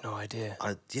 I had no idea.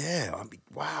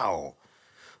 Wow.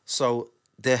 So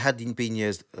there had been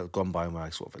years gone by when I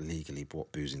sort of illegally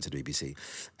brought booze into the BBC,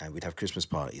 and we'd have Christmas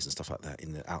parties and stuff like that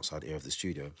in the outside area of the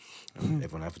studio. And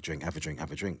everyone have a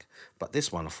drink. But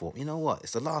this one, I thought, you know what?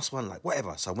 It's the last one, like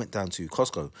whatever. So I went down to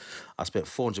Costco. I spent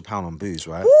 £400 on booze,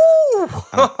 right?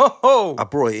 I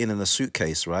brought it in a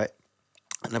suitcase, right?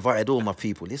 And invited all my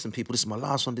people. Listen, people, this is my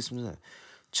last one. This one, that.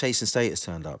 Chase and Status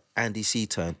turned up. Andy C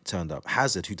turned up.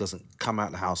 Hazard, who doesn't come out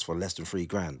of the house for less than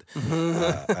 $3,000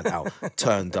 and out,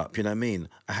 turned up. You know what I mean?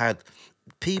 I had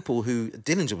people who...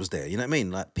 Dillinger was there, you know what I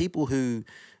mean? Like, people who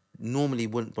normally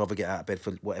wouldn't bother get out of bed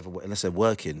for whatever, unless they're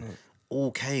working,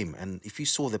 all came. And if you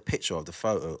saw the picture of the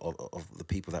photo of the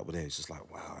people that were there, it's just like,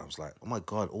 wow. I was like, oh, my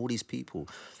God, all these people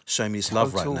showing me this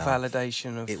love right now. Total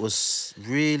validation of... It was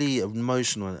really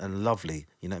emotional and lovely,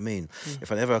 you know what I mean? If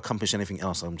I ever accomplish anything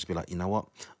else, I'm just be like, you know what?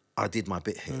 I did my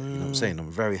bit here, you know what I'm saying? I'm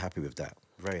very happy with that.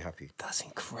 Very happy. That's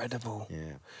incredible.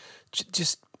 Yeah.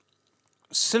 Just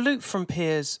salute from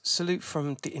peers, salute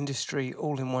from the industry,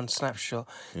 all in one snapshot.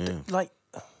 Yeah. Like...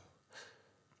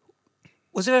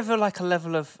 was there ever like a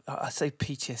level of, I say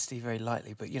PTSD very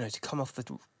lightly, but you know, to come off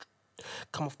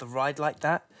the ride like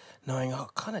that, knowing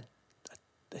kind of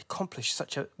accomplished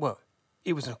such a, well,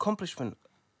 it was an accomplishment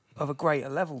of a greater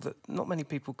level that not many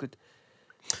people could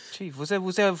achieve. Was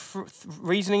there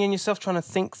reasoning in yourself trying to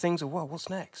think things, or well, what's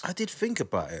next? I did think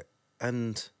about it,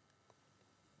 and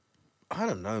I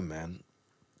don't know, man.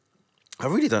 I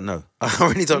really don't know. I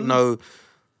really don't know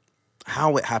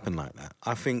how it happened like that.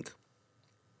 I think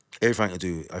everything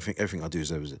I do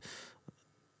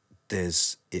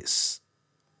is it's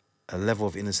a level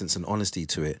of innocence and honesty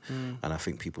to it, and I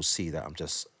think people see that I'm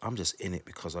just in it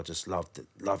because I just love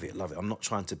it. I'm not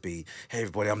trying to be, hey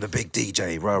everybody, I'm the big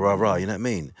DJ, rah rah rah. You know what I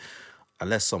mean?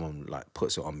 Unless someone like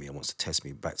puts it on me and wants to test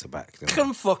me back to back, then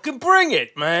Come fucking bring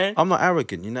it, man. I'm not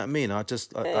arrogant. You know what I mean? I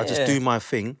just do my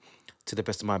thing to the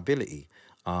best of my ability,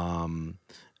 and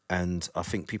I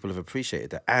think people have appreciated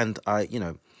that. And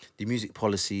the music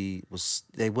policy was,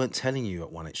 they weren't telling you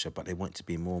at One Extra, but they want to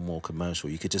be more and more commercial.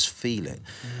 You could just feel it.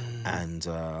 And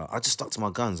I just stuck to my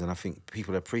guns, and I think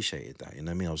people appreciated that. You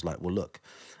know what I mean? I was like, well, look,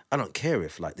 I don't care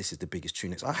if like this is the biggest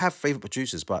tune. I have favourite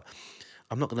producers, but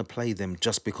I'm not going to play them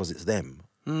just because it's them.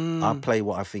 I play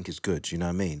what I think is good, you know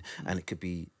what I mean? And it could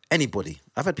be anybody.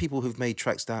 I've had people who've made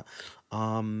tracks that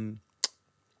the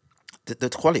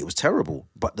quality was terrible,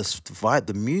 but the vibe,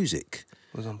 the music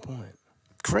was on point.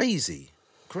 Crazy.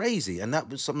 And that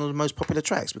was some of the most popular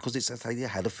tracks because it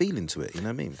had a feeling to it, you know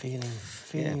what I mean?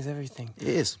 Feeling is everything. It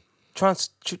is.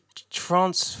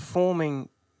 Transforming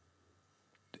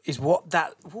is what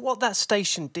that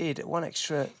station did at One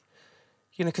Extra.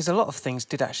 You know, because a lot of things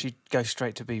did actually go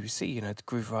straight to BBC. You know, the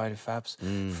Groove Rider Fabs,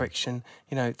 Friction.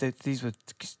 You know, these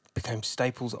became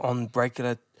staples on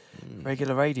regular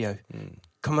radio.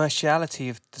 Commerciality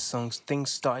of the songs,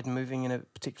 things started moving in a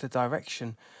particular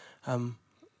direction.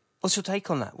 What's your take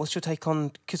on that? What's your take on?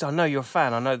 Because I know you're a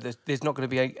fan. I know there's not going to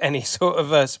be any sort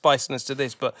of spiciness to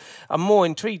this, but I'm more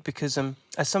intrigued because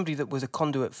as somebody that was a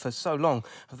conduit for so long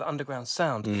of the underground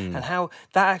sound and how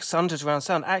that underground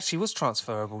sound actually was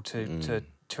transferable to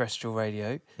terrestrial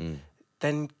radio,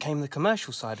 then came the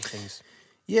commercial side of things.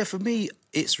 Yeah, for me,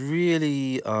 it's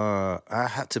really, I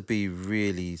had to be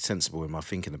really sensible in my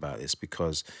thinking about this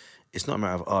because it's not a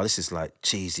matter of, oh, this is like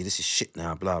cheesy, this is shit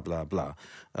now, blah, blah, blah.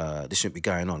 This shouldn't be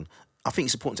going on. I think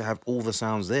it's important to have all the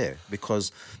sounds there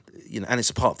because, you know, and it's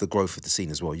a part of the growth of the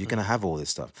scene as well. You're going to have all this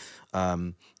stuff.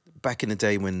 Back in the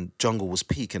day when jungle was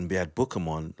peak and we had Bookham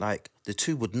on, like, the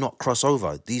two would not cross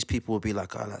over. These people would be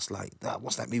like, oh, that's like,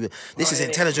 what's that music? This is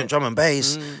intelligent drum and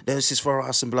bass. This is for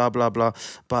us and blah, blah, blah.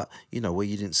 But, you know, what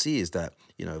you didn't see is that,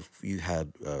 you know, you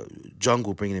had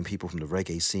jungle bringing in people from the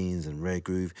reggae scenes and rare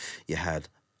groove. You had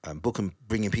Bookham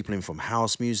bringing people in from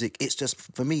house music. It's just,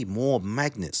 for me, more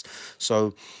magnets.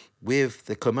 So with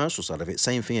the commercial side of it,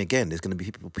 same thing again. There's going to be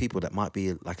people that might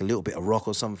be like a little bit of rock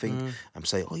or something and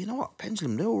say, oh, you know what,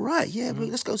 Pendulum, they're all right. Yeah,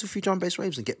 let's go to a few drum bass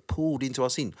raves and get pulled into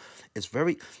our scene. It's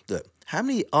very, look, how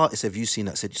many artists have you seen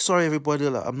that said, sorry, everybody,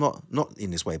 like, I'm not in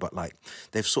this way, but like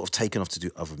they've sort of taken off to do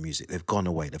other music. They've gone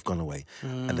away.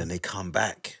 And then they come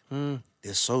back.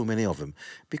 There's so many of them.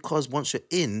 Because once you're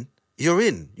in, you're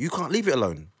in. You can't leave it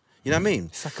alone. You know what I mean?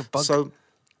 It's like a bug. So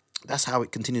that's how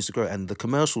it continues to grow. And the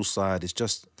commercial side is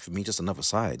just, for me, just another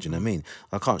side. You know what I mean?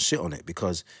 I can't shit on it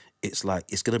because it's like,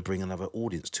 it's going to bring another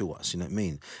audience to us. You know what I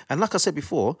mean? And like I said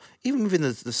before, even within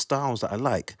the styles that I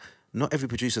like, not every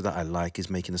producer that I like is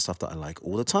making the stuff that I like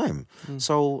all the time.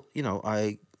 So, you know,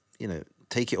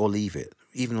 take it or leave it.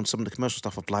 Even on some of the commercial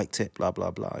stuff, I've liked it, blah,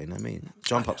 blah, blah, you know what I mean?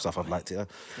 Jump up stuff, I've liked it.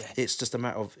 It's just a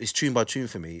matter of, it's tune by tune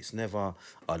for me. It's never,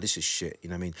 oh, this is shit, you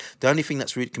know what I mean? The only thing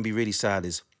that's can be really sad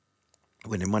is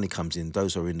when the money comes in,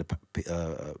 those who are in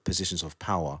the positions of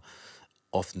power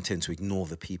often tend to ignore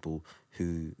the people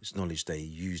whose knowledge they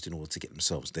used in order to get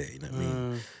themselves there, you know what I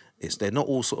mean? They're not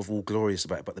all sort of all glorious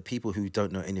about it, but the people who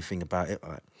don't know anything about it,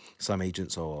 like some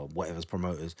agents or whatever's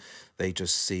promoters, they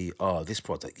just see, oh, this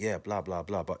project, yeah, blah, blah,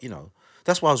 blah. But, you know,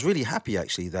 that's why I was really happy,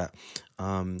 actually, that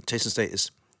Chasing Status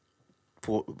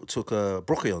took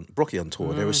Brocky on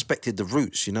tour. They respected the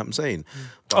roots, you know what I'm saying?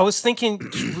 But I was thinking,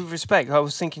 with respect, I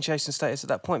was thinking Chasing Status at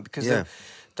that point because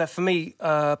that for me,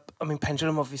 I mean,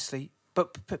 Pendulum, obviously,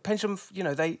 but Pendulum, you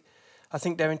know, I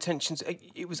think their intentions,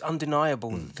 it was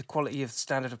undeniable, the quality of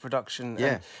standard of production.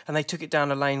 And they took it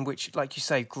down a lane which, like you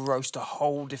say, grossed a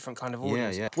whole different kind of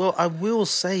audience. Yeah. Well, I will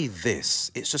say this.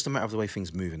 It's just a matter of the way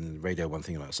things move in Radio 1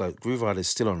 thing. Like, so Groove Rider is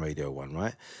still on Radio 1,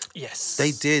 right? Yes.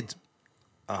 They did,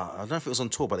 I don't know if it was on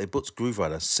tour, but they booked Groove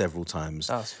Rider several times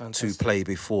to play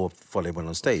before they went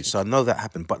on stage. So I know that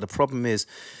happened. But the problem is,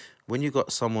 when you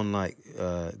got someone like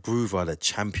Groove Rider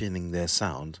championing their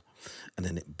sound, and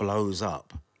then it blows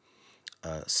up,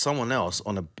 someone else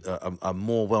on a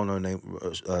more well-known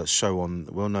show on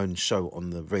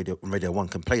the Radio 1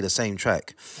 can play the same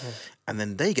track, and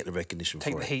then they get the recognition for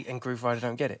it. Take the heat, and Groove Rider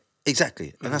don't get it.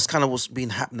 Exactly, and that's kind of what's been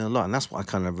happening a lot, and that's what I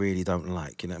kind of really don't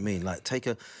like. You know what I mean? Like,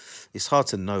 it's hard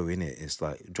to know, innit? It's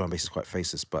like drum bass is quite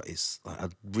faceless, but it's like I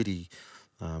really.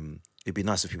 It'd be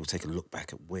nice if people take a look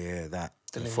back at where that,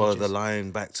 follow the line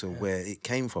back to where it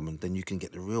came from, and then you can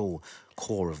get the real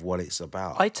core of what it's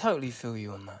about. I totally feel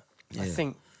you on that. I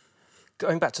think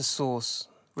going back to source,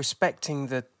 respecting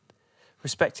the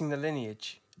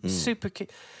lineage, super key.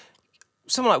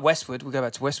 Someone like Westwood, we'll go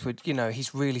back to Westwood, you know,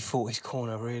 he's really fought his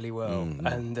corner really well.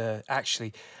 And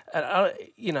actually,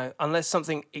 you know, unless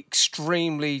something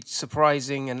extremely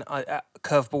surprising and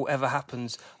curveball ever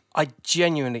happens,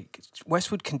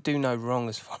 Westwood can do no wrong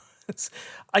as far as,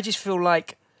 I just feel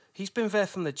like he's been there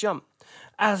from the jump,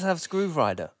 as has Groove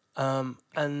Rider.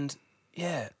 And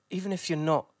yeah, even if you're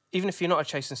not a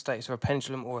chasing status or a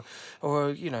pendulum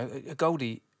or you know, a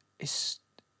Goldie,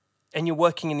 and you're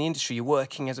working in the industry, you're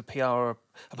working as a PR or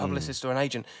a publicist or an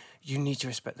agent, you need to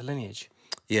respect the lineage.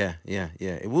 Yeah.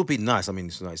 It would be nice. I mean,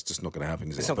 it's just not going to happen,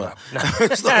 is it? It's not going to No.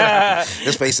 happen. It's not going to happen.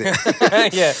 Let's face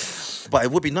it. Yeah. But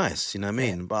it would be nice, you know what I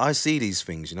mean? But I see these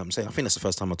things, you know what I'm saying? I think that's the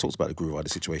first time I talked about the Groove Rider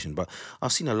situation, but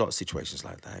I've seen a lot of situations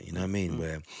like that, you know what I mean?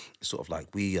 Where it's sort of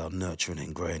like we are nurturing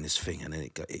and growing this thing, and then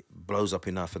it blows up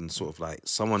enough, and sort of like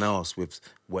someone else with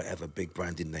whatever big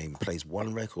branded name plays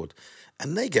one record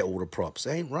and they get all the props.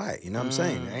 It ain't right, you know what I'm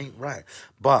saying? It ain't right.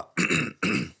 But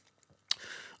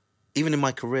even in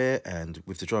my career and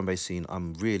with the drum and bass scene,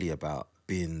 I'm really about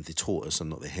being the tortoise and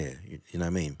not the hare. You know what I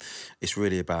mean? It's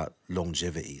really about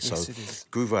longevity. Yes, So it is.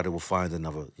 Groove Rider will find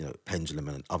another, you know, pendulum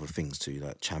and other things to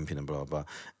like champion and blah, blah.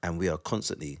 And we are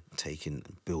constantly taking,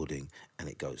 building, and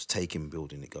it goes. Taking,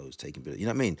 building, it goes. Taking, building. You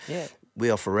know what I mean? Yeah.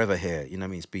 We are forever here. You know what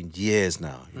I mean? It's been years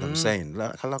now. You know what I'm saying?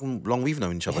 Like how long we've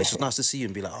known each other. It's just nice to see you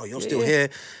and be like, oh, you're still here.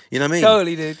 You know what I mean?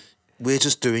 Totally, dude. We're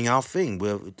just doing our thing.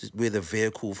 We're the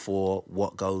vehicle for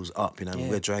what goes up. You know,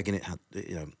 we're dragging it.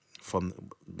 You know, from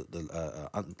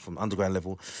from underground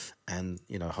level, and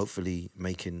you know, hopefully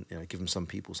making, you know, giving some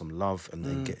people some love, and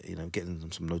then getting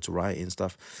them some notoriety and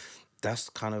stuff. That's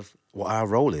kind of what our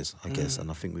role is, I guess,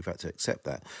 and I think we've had to accept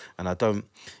that. And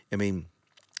I mean,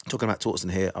 talking about Tortoise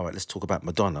and here, all right, let's talk about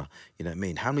Madonna. You know what I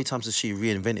mean? How many times has she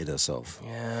reinvented herself?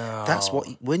 Yeah. That's what,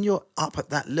 when you're up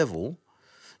at that level,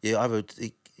 you either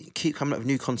keep coming up with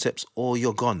new concepts or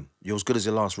you're gone. You're as good as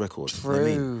your last record. True. You know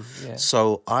what I mean? Yeah.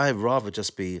 So I'd rather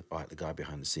just be, all right, the guy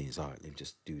behind the scenes, all right, let me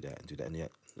just do that and do that. And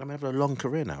yet, I'm having a long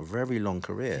career now, a very long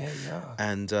career. Yeah.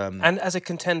 And as a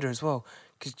contender as well,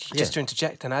 because just to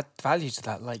interject and add value to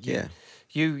that, like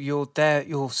you're there,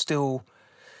 you're still,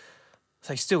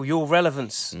 your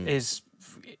relevance is,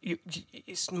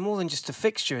 it's more than just a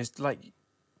fixture. It's like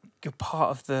you're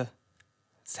part of the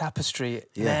tapestry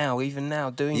even now,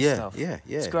 doing stuff. Yeah.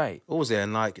 It's great. Always there,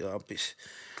 and like,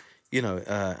 you know,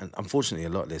 and unfortunately, a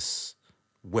lot of this,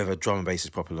 whether drum and bass is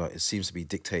popular, it seems to be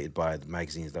dictated by the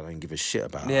magazines that don't give a shit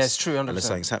about us. Yeah, it's true, 100%. Unless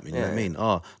something's happening, you know what I mean?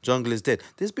 Oh, Jungle is dead.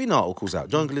 There's been articles out,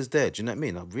 Jungle is dead, do you know what I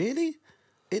mean? Like, really?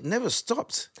 It never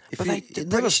stopped. It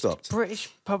never stopped. British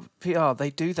pub PR,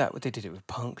 they do that. They did it with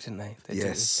punk, didn't they? They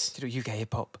Yes. did it with UK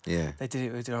hip hop. Yeah. They did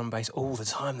it with drum and bass all the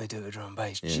time. They do it with drum and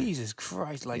bass. Yeah. Jesus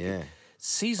Christ, like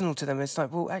seasonal to them. It's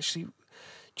like, well, actually,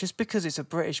 just because it's a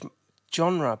British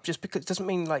genre, just because it doesn't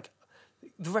mean like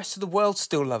the rest of the world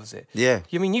still loves it. Yeah.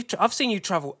 You mean I've seen you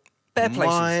travel bare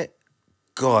places. My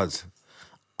God.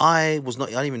 I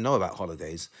didn't even know about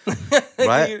holidays,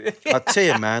 right? I tell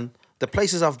you, man, the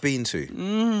places I've been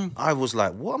to, I was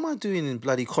like, what am I doing in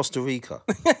bloody Costa Rica?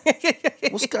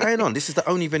 What's going on? This is the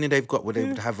only venue they've got where they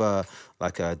would have a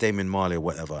Damien Marley or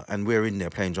whatever, and we're in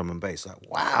there playing drum and bass. Like,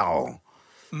 wow.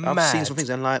 I've seen some things,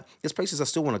 and like, there's places I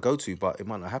still want to go to, but it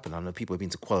might not happen. I know people have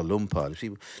been to Kuala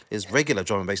Lumpur. There's regular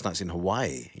drum and bass nights in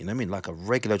Hawaii. You know what I mean? Like a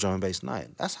regular drum and bass night.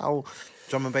 That's how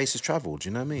drum and bass has travelled.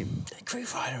 You know what I mean?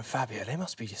 Groove Rider and Fabio, they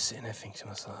must be just sitting there thinking to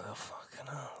themselves, oh, fucking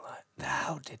hell, like,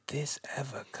 how did this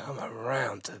ever come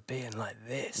around to being like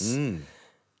this?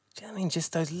 Do you know what I mean?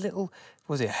 Just those little,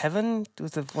 was it Heaven? It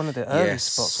was one of the early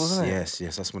spots, wasn't it?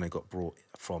 Yes. That's when they got brought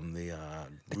from the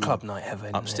room club night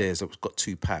Heaven. upstairs. It got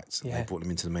two packed, and Yeah. they brought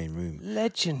them into the main room.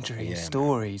 Legendary Yeah,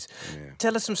 stories. man. Yeah.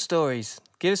 Tell us some stories.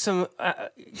 Give us some.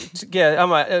 I'm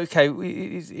like, okay,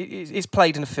 it's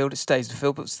played in the field, it stays in the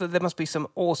field, but there must be some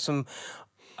awesome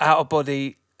out of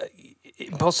body,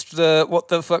 imposter, what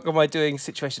the fuck am I doing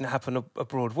situation that happened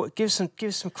abroad. Give us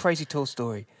some crazy tall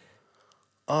story.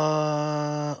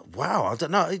 Wow, I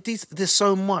don't know. There's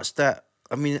so much that,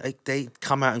 I mean, they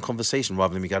come out in conversation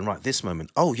rather than me going, right, this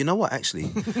moment. Oh, you know what,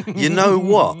 actually? You know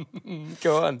what?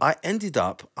 Go on. I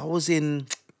was in,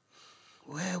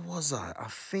 where was I? I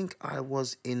think I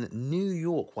was in New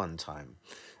York one time.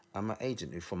 And my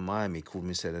agent who from Miami called me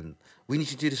and said, and we need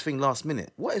to do this thing last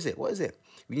minute. What is it?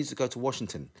 We need to go to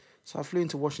Washington. So I flew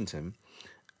into Washington,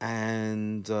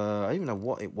 and I don't even know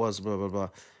what it was, blah, blah, blah.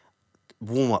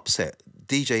 Warm-up set.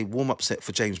 DJ warm-up set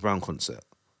for James Brown concert.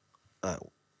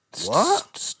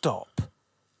 What? Stop.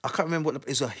 I can't remember what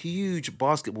it's a huge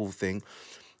basketball thing.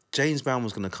 James Brown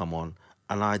was going to come on,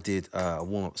 and I did a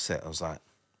warm-up set. I was like,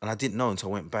 and I didn't know until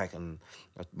I went back, and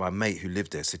my mate who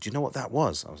lived there said, "Do you know what that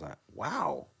was?" I was like,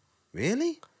 "Wow,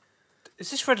 really?" Is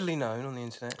this readily known on the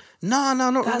internet? No,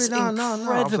 not That's really. No. I was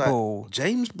incredible. like,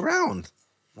 James Brown.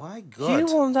 My God. You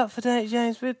warmed up for James.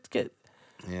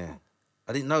 Yeah.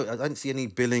 I didn't know. I didn't see any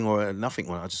billing or nothing.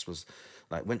 I just was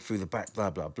Like went through the back, blah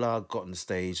blah blah. Got on the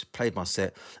stage, played my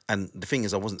set, and the thing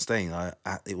is, I wasn't staying.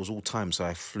 It was all time, so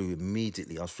I flew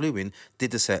immediately. I flew in,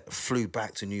 did the set, flew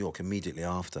back to New York immediately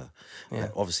after.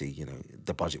 Obviously, you know,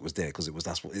 the budget was there because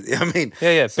that's what I mean.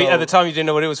 Yeah, yeah. So, but at the time, you didn't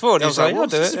know what it was for. I was like, I'll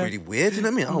do this it. is really weird. You know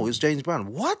what I mean? Oh, it was James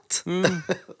Brown. What?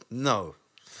 No,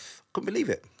 couldn't believe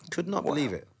it. Could not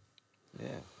believe it. Yeah.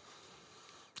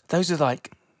 Those are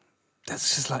like.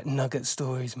 That's just like nugget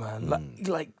stories, man.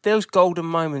 Like those golden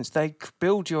moments, they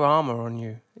build your armor on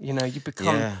you. You know, you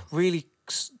become really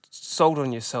sold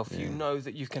on yourself. You know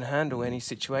that you can handle any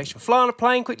situation. Fly on a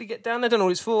plane, quickly get down there, don't know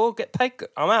what it's for, get paid,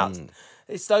 I'm out.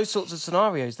 It's those sorts of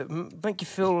scenarios that make you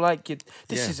feel like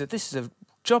this is a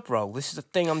job role. This is a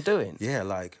thing I'm doing. Yeah,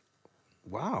 like,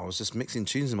 wow, I was just mixing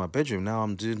tunes in my bedroom. Now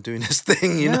I'm doing this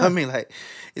thing, you know what I mean? Like,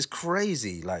 it's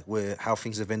crazy, like, how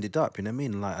things have ended up, you know what I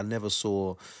mean? Like, I never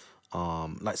saw...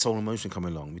 like Soul and Motion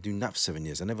coming along. We do that for 7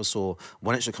 years. I never saw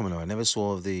One Extra coming along. I never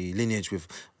saw the lineage with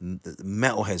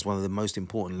Metalheadz, one of the most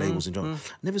important labels in drum.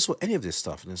 I never saw any of this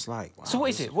stuff, and it's like, wow. So what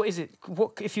is it? What is it?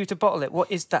 What if you were to bottle it?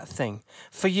 What is that thing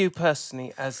for you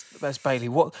personally, as Bailey?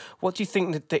 What do you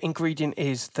think that the ingredient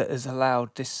is that has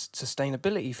allowed this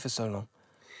sustainability for so long?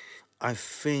 I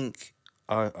think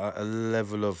a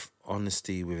level of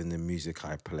honesty within the music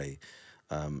I play,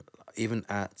 even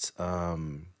at.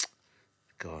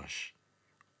 Gosh,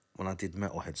 when I did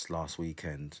Metalheadz last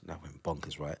weekend, that went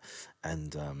bonkers, right?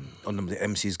 And on the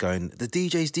MC's going, the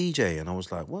DJ's DJ, and I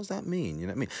was like, what does that mean? You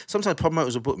know what I mean? Sometimes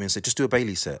promoters will book me and say, just do a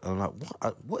Bailey set. And I'm like,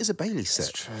 what? What is a Bailey set?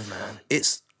 It's true, man.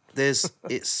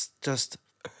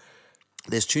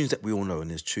 There's tunes that we all know,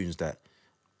 and there's tunes that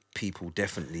people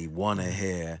definitely want to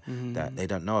hear that they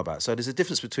don't know about. So there's a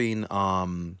difference between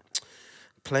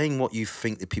playing what you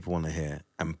think that people want to hear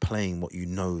and playing what you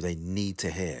know they need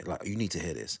to hear. Like, you need to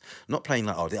hear this. Not playing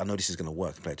like, oh, I know this is going to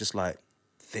work. Play just like,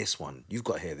 this one, you've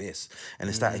got to hear this. And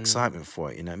it's that excitement for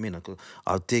it, you know what I mean?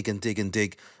 I'll dig and dig and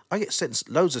dig. I get sent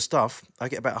loads of stuff. I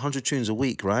get about 100 tunes a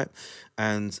week, right?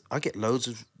 And I get loads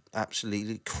of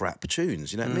absolutely crap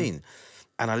tunes, you know what I mean?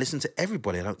 And I listen to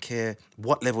everybody. I don't care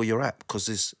what level you're at, because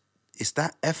it's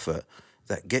that effort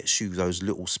that gets you those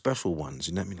little special ones,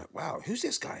 you know what I mean? Like, wow, who's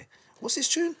this guy? What's this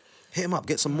tune? Hit him up,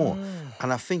 get some more.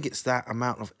 And I think it's that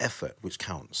amount of effort which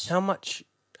counts. How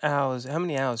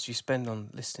many hours do you spend on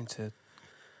listening to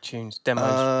tunes,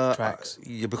 demos, tracks?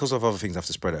 Yeah, because of other things, I have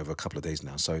to spread it over a couple of days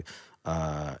now. So,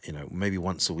 you know, maybe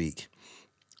once a week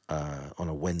on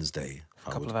a Wednesday.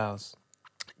 A couple of hours.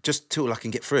 Just till I can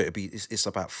get through it. It's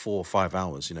about 4 or 5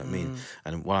 hours, you know what I mean?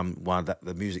 And while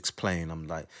the music's playing, I'm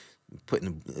like,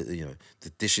 putting the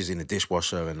dishes in the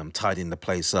dishwasher, and I'm tidying the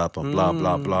place up and blah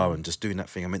blah blah, and just doing that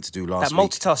thing I meant to do last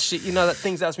week. That multitask shit, you know, that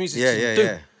things that's music.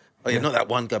 Yeah. Oh yeah, not that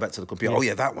one. Go back to the computer. Oh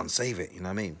yeah, that one. Save it. You know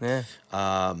what I mean? Yeah.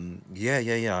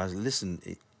 I listen.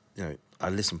 I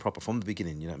listen proper from the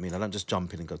beginning. You know what I mean? I don't just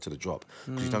jump in and go to the drop,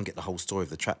 because you don't get the whole story of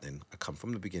the track. Then I come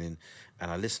from the beginning and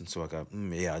I listen. So I go,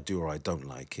 yeah, I do or I don't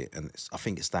like it. And I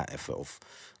think it's that effort of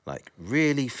like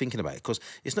really thinking about it, because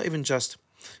it's not even just.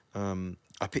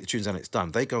 I pick the tunes and it's done.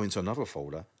 They go into another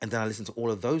folder, and then I listen to all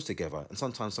of those together. And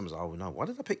sometimes someone's like, oh no, why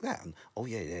did I pick that? And oh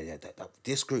yeah,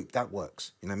 this group, that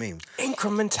works. You know what I mean?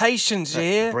 Incrementations,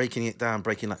 yeah. Breaking it down,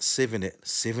 like sieving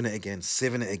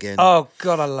it again. Oh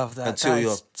God, I love that. Until that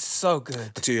you're is so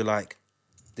good. Until you're like,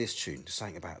 this tune, there's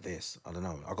something about this. I don't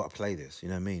know. I got to play this. You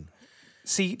know what I mean?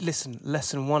 See, listen,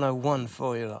 lesson 101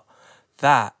 for you lot.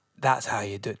 That's how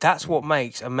you do it. That's what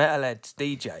makes a Metalheadz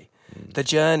DJ. The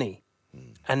journey.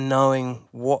 And knowing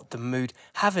what the mood,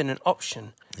 having an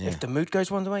option. Yeah. If the mood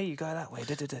goes one way, you go that way.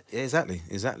 Yeah,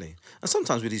 exactly. And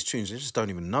sometimes with these tunes, I just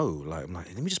don't even know. Like, I'm like,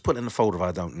 let me just put it in the folder if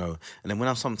I don't know. And then when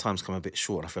I sometimes come a bit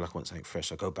short, I feel like I want something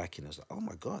fresh, I go back in and it's like, oh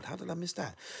my God, how did I miss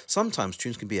that? Sometimes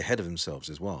tunes can be ahead of themselves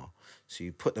as well. So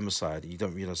you put them aside and you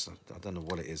don't realise, I don't know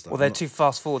what it is. Well, they're too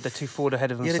fast forward, they're too forward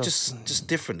ahead of themselves. Yeah, they're just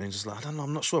different. And just like, I don't know,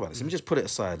 I'm not sure about this. Let me just put it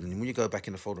aside. And when you go back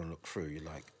in the folder and look through, you're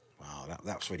like, wow,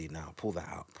 that's ready now. Pull that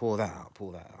out. You know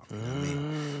what I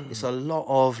mean? It's a lot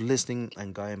of listening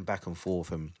and going back and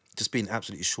forth and just being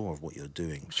absolutely sure of what you're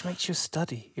doing. Which makes you a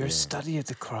study. You're a study of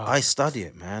the craft. I study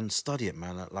it, man.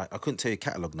 Like, I couldn't tell you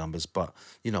catalogue numbers, but,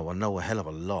 you know, I know a hell of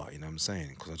a lot, you know what I'm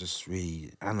saying? Because I just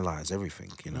really analyse everything,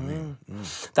 you know what I mean?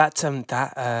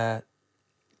 That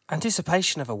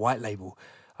anticipation of a white label,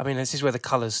 I mean, this is where the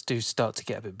colours do start to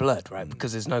get a bit blurred, right?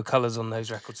 Because there's no colours on those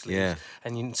record sleeves. Yeah.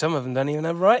 And some of them don't even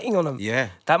have writing on them. Yeah.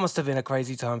 That must have been a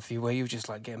crazy time for you, where you were just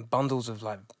like getting bundles of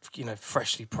like, you know,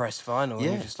 freshly pressed vinyl, and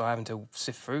you're just like having to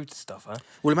sift through the stuff, huh?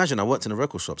 Well, imagine I worked in a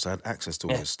record shop, so I had access to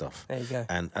all this stuff. There you go.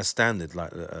 And as standard, like,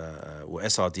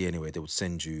 SRD anyway, they would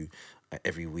send you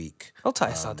every week. Hold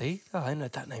tight, SRD. Oh, I ain't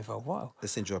heard that name for a while. They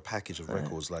send you a package of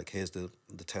records. Like, here's the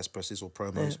test presses or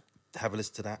promos. Have a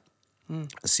listen to that. And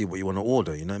see what you want to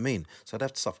order, you know what I mean? So I'd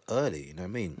have stuff early, you know what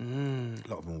I mean? A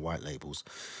lot of them are white labels.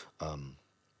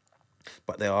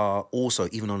 But there are also,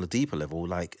 even on a deeper level,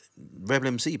 like Rebel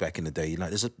MC back in the day, like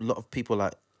there's a lot of people,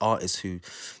 like artists who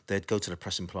they'd go to the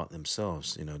pressing plant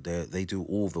themselves, you know, they do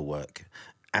all the work,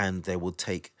 and they will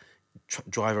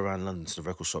drive around London to the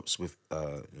record shops with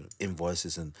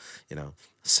invoices and, you know,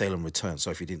 sale and return. So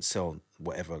if you didn't sell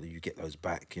whatever, you get those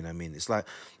back, you know what I mean? It's like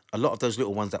a lot of those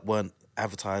little ones that weren't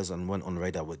advertised and weren't on the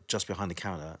radar were just behind the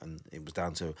counter, and it was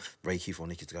down to Ray Keith or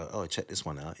Nicky to go, oh, check this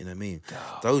one out, you know what I mean?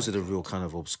 Those are the real kind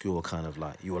of obscure kind of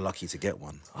like, you were lucky to get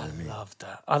one. You know what I mean? Love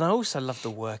that. And I also love the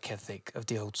work ethic of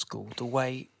the old school, the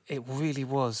way it really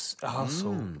was a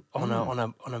hustle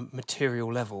on a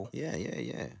material level. Yeah.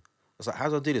 It's like, how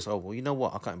do I do this? Oh, well, you know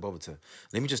what? I can't bother to.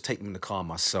 Let me just take them in the car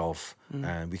myself,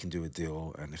 and we can do a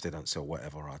deal. And if they don't sell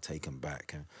whatever, I'll take them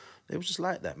back. And it was just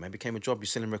like that, man. It became a job. You're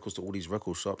selling records to all these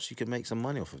record shops. You can make some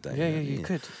money off of that. Yeah, you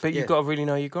could. But you've got to really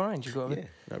know your grind. You've got to...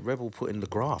 Like Rebel put in the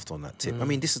graft on that tip. I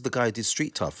mean, this is the guy who did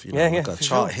Street Tough, you know, like a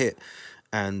chart hit.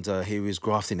 And he was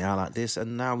grafting out like this,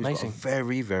 and now he's got a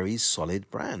very, very solid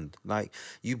brand. Like,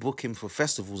 you book him for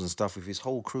festivals and stuff with his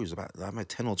whole crew. About I made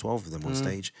 10 or 12 of them on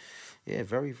stage. Yeah,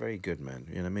 very, very good, man.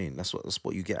 You know what I mean? That's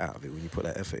what you get out of it when you put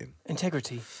that effort in.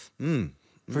 Integrity.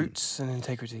 Roots and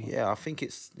integrity. Yeah, I think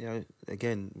it's, you know,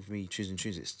 again, with me choosing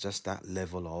tunes, it's just that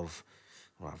level of,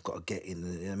 well, I've got to get in.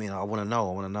 You know what I mean? I want to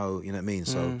know, you know what I mean?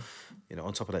 So, you know,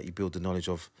 on top of that, you build the knowledge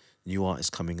of new artists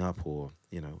coming up, or,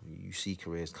 you know, you see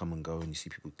careers come and go, and you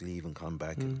see people leave and come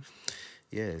back. And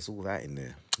yeah, there's all that in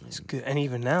there. It's good. And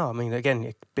even now, I mean,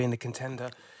 again, being the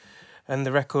contender and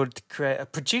the record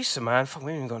producer, man. Fuck,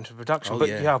 we haven't even gone into production.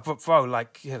 But bro,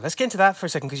 like, let's get into that for a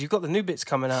second, because you've got the new bits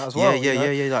coming out as well.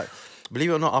 Yeah. Like, believe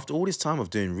it or not, after all this time of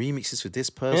doing remixes for this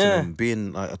person and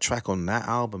being like a track on that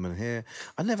album and here,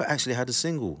 I never actually had a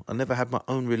single. I never had my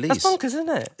own release. That's bonkers, isn't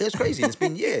it? It's crazy. It's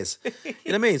been years. You know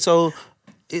what I mean? So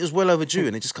it was well overdue,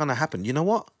 and it just kind of happened. You know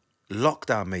what?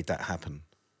 Lockdown made that happen.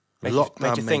 Made you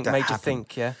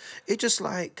think, yeah. It just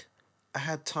like, I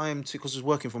had time to, because I was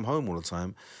working from home all the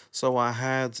time, so I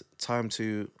had time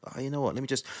to, you know what, let me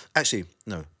just, actually,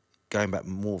 no, going back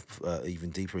more,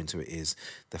 even deeper into it, is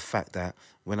the fact that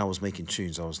when I was making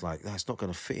tunes, I was like, it's not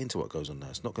going to fit into what goes on now.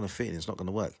 It's not going to fit in, it's not going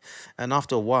to work. And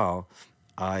after a while,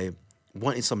 I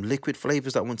wanted some liquid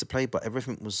flavours that I wanted to play, but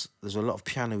everything was, there's a lot of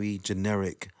piano-y,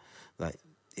 generic, like,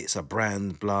 it's a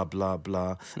brand, blah, blah,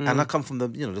 blah. And I come from the,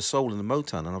 you know, the soul and the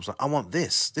Motown, and I was like, I want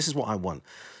this. This is what I want.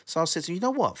 So I said to you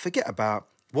know what? Forget about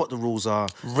what the rules are.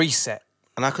 Reset.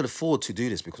 And I could afford to do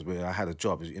this because I had a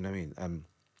job, you know what I mean?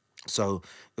 So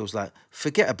it was like,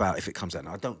 forget about if it comes out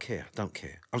now. I don't care. I'm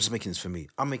just making this for me.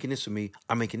 I'm making this for me.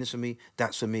 I'm making this for me.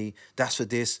 That's for me. That's for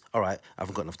this. All right, I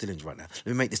haven't got enough Dillinger right now. Let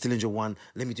me make this Dillinger one.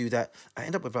 Let me do that. I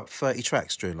ended up with about 30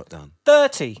 tracks during lockdown.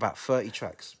 30? About 30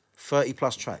 tracks. 30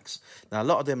 plus tracks. Now, a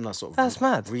lot of them are sort of That's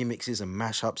mad. remixes and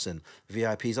mashups and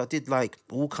VIPs. I did like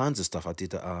all kinds of stuff. I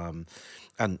did,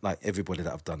 and like everybody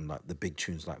that I've done like the big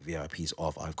tunes like VIPs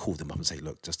of, I've called them up and say,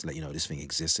 look, just to let you know, this thing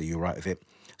exists. Are you all right with it?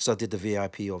 So I did the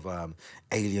VIP of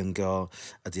Alien Girl.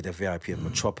 I did a VIP of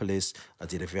Metropolis. I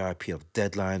did a VIP of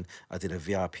Deadline. I did a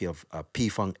VIP of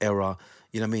P-Funk Era.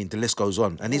 You know what I mean? The list goes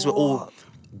on. And these were all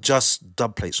just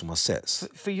dub plates for my sets.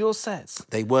 For your sets?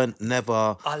 They weren't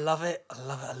never... I love it.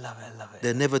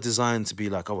 They're never designed to be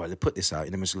like, all right, let's put this out.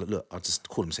 And then just look, I'll just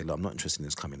call them and say, look, I'm not interested in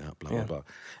this coming out, blah, blah, blah.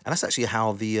 And that's actually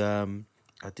how the...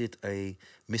 I did a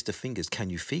Mr. Fingers, Can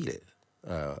You Feel It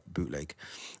bootleg.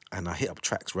 And I hit up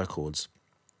Trax Records.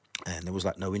 And there was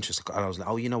like no interest. I was like,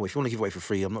 oh, you know, if you want to give it away for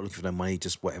free, I'm not looking for no money,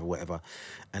 just whatever.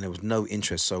 And there was no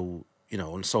interest. So, you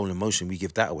know, on Soul in Motion, we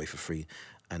give that away for free.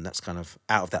 And that's kind of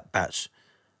out of that batch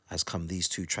has come these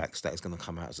two tracks that is going to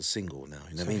come out as a single now.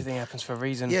 You know what I mean? Everything happens for a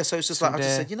reason. Yeah, so it's just like, I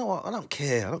just said, you know what, I don't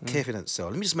care. I don't care if it don't sell.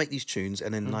 Let me just make these tunes.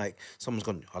 And then like, someone's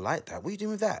gone, I like that. What are you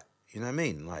doing with that? You know what I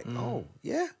mean? Like, oh,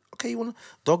 yeah, okay, you want to...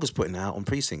 Dog is putting it out on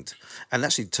Precinct. And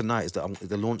actually tonight is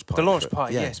the launch party. The launch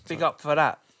party, yes. Big up for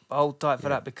that. Hold tight for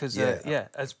that because,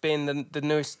 as being the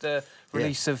newest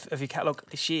release of your catalogue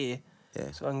this year,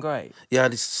 it's going great. Yeah,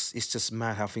 it's just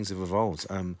mad how things have evolved.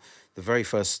 The very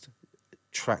first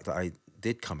track that I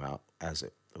did come out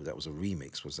that was a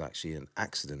remix was actually an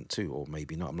accident too, or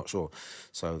maybe not, I'm not sure.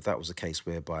 So that was a case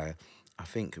whereby I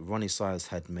think Ronnie Size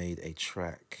had made a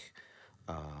track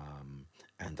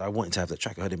and I wanted to have that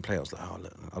track. I heard him play. I was like, oh,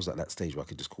 look. I was at that stage where I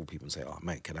could just call people and say, oh,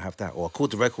 mate, can I have that? Or I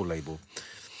called the record label.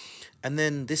 And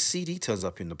then this CD turns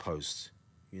up in the post.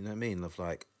 You know what I mean? Of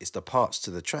like, it's the parts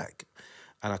to the track.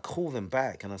 And I call them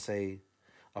back and I say,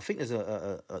 I think there's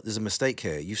a mistake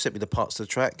here. You sent me the parts to the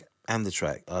track and the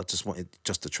track. I just wanted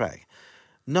just the track.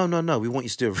 No. We want you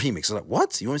to do a remix. I was like,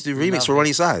 what? You want us to do a remix for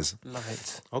Ronnie Size? Love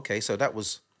it. Okay, so that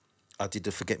was. I did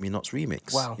the Forget Me Nots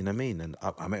remix. Wow. You know what I mean? And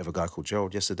I met with a guy called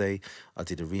Gerald yesterday. I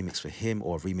did a remix for him,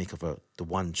 or a remake of the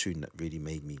one tune that really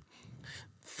made me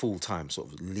full time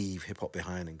sort of leave hip hop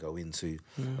behind and go into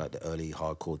like the early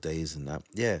hardcore days and that.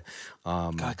 Yeah.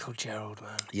 Guy called Gerald,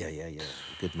 man. Yeah.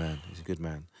 Good man. He's a good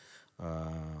man.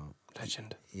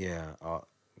 Legend. Yeah.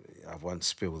 I won't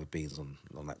spill the beans on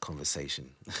that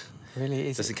conversation. Really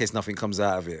is. Just in case nothing comes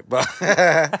out of it. But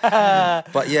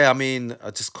but yeah, I mean,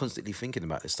 I'm just constantly thinking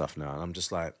about this stuff now. And I'm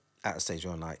just like at a stage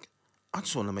where I'm like, I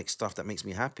just want to make stuff that makes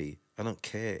me happy. I don't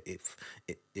care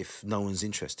if no one's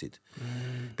interested.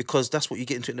 Because that's what you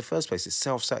get into in the first place. It's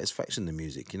self-satisfaction in the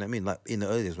music. You know what I mean? Like in the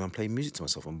early days when I'm playing music to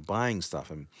myself, I'm buying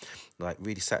stuff and like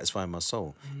really satisfying my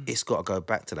soul. It's got to go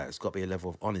back to that. It's got to be a level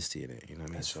of honesty in it. You know what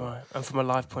I mean? That's right. And from a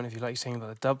live point of view, like you're saying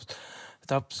about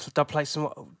the dub plates and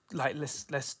what, like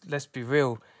let's be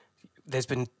real. There's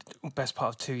been best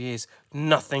part of 2 years,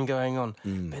 nothing going on.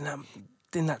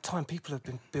 But in that time, people have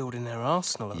been building their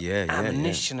arsenal of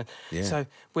ammunition. Yeah. So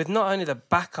with not only the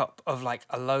backup of like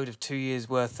a load of 2 years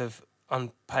worth of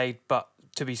unpaid but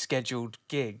to be scheduled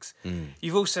gigs,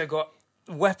 you've also got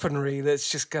weaponry that's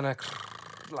just gonna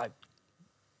like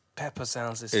pepper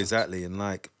sounds. Exactly, and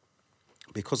like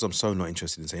because I'm so not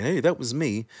interested in saying, hey, that was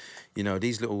me, you know,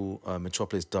 these little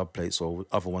Metropolis dub plates or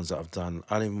other ones that I've done,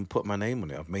 I don't even put my name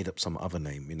on it. I've made up some other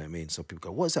name, you know what I mean? So people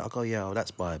go, what is that? I go, yeah,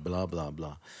 that's by blah, blah,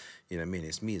 blah. You know what I mean?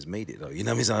 It's me has made it though. You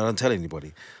know what I mean? So I don't tell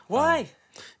anybody. Why?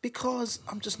 Because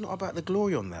I'm just not about the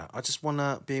glory on that. I just want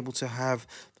to be able to have,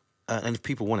 and if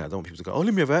people want it, I don't want people to go, oh,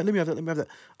 let me have that, let me have that, let me have that.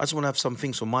 I just want to have some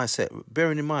things for my set.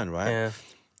 Bearing in mind, right? Yeah.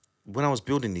 When I was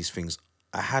building these things,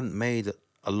 I hadn't made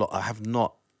a lot.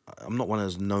 I'm not one of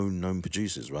those known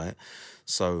producers, right?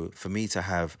 So for me to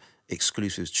have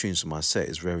exclusive tunes for my set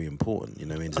is very important, you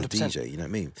know what I mean? As a 100%. DJ, you know what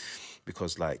I mean?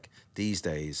 Because like these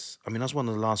days, I mean, I was one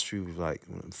of the last few with like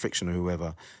Friction or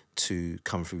whoever to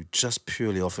come through just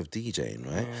purely off of DJing,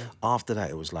 right? Yeah. After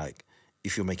that, it was like,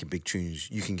 if you're making big tunes,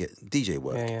 you can get DJ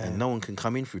work, and no one can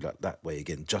come in through that way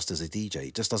again, just as a DJ.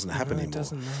 It just doesn't happen anymore. It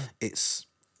doesn't, no. It's,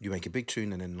 you make a big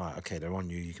tune and then like, okay, they're on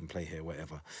you, you can play here,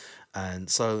 whatever. And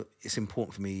so it's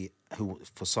important for me,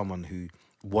 for someone who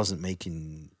wasn't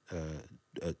making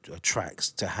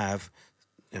tracks, to have,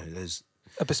 you know, there's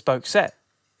A bespoke set.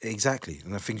 exactly.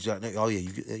 And I think like, oh yeah,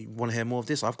 you want to hear more of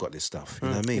this? I've got this stuff. You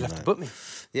know what I mean? You'll have Like, to book me.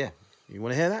 yeah, you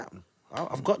want to hear that?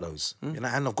 I've got those, you know,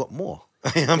 and I've got more.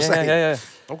 You know what I'm saying? Yeah.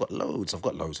 I've got loads.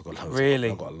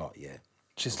 Really? I've got a lot. Yeah.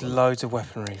 Just loads of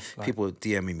weaponry. Like, People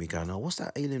DMing me going, oh, what's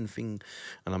that alien thing?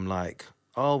 And I'm like,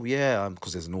 oh, yeah,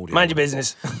 because there's an audio. mind your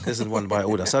business. There's the one by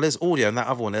audio. So there's audio and that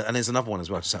other one, and there's another one as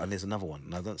well. So, and there's another one.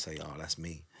 And I don't say, oh, that's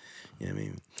me. You know what I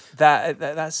mean?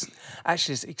 That's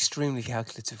actually it's extremely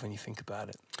calculative when you think about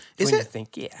it. Is when it? you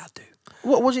think, yeah, I'll do.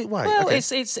 What was it? Why? Well, Okay.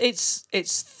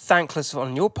 it's thankless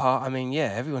on your part. I mean,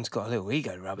 yeah, everyone's got a little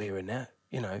ego rub here and there.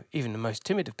 You know, even the most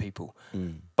timid of people.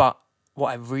 But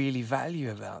what I really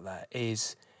value about that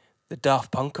is the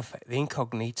Daft Punk effect, the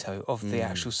incognito of the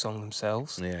actual song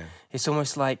themselves. Yeah. It's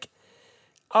almost like,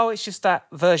 oh, it's just that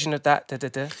version of that,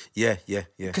 da-da-da. Yeah.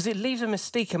 Because it leaves a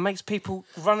mystique and makes people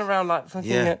run around like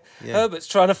thinking Yeah, that yeah. Herbert's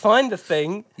trying to find the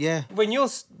thing. Yeah. When you're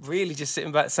really just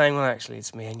sitting back saying, well, actually,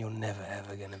 it's me, and you're never,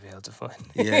 ever going to be able to find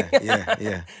it.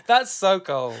 Yeah. That's so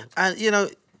cold. And, you know,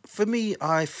 for me,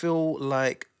 I feel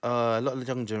like a lot of the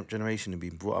young generation have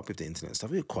been brought up with the internet and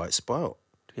stuff. We're quite spoiled.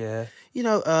 Yeah. You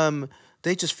know,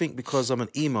 they just think because I'm an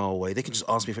email away, they can just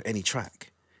ask me for any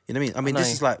track. You know what I mean? I mean,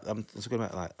 this is like, I'm talking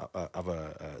about like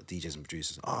other DJs and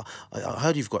producers. Oh, I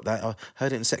heard you've got that. I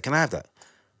heard it in a set. Can I have that?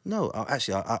 No,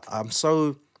 actually, I'm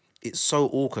so, it's so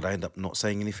awkward. I end up not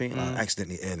saying anything and I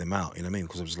accidentally air them out. You know what I mean?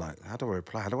 Because I was like, how do I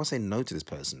reply? How do I say no to this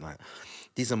person? Like,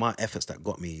 these are my efforts that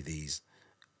got me these,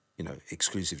 you know,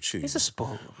 exclusive tunes. It's a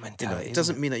sport You mentality. know, it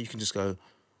doesn't mean that you can just go,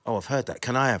 oh, I've heard that.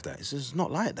 Can I have that? It's just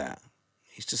not like that.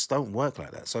 It just don't work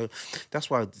like that. So that's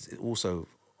why also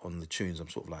on the tunes, I'm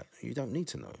sort of like, you don't need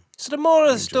to know. So the moral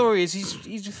of the story is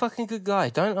he's a fucking good guy.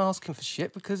 Don't ask him for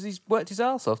shit because he's worked his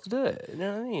ass off to do it. You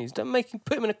know what I mean? Don't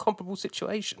put him in a comparable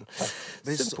situation.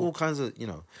 There's all kinds of, you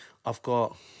know, I've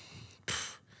got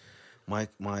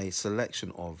my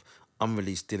selection of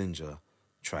unreleased Dillinger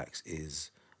tracks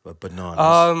is bananas.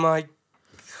 Oh my!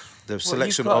 The you've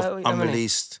selection got- of how many?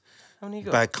 unreleased How many you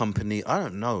got? Bad Company. I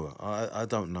don't know. I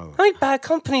don't know. How many bad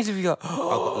companies have you got? I've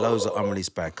got loads of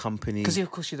unreleased Bad Company. Because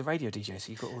of course you're the radio DJ, so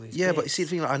you've got all these. Yeah, but you bits. see the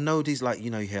thing, like, I know these, like, you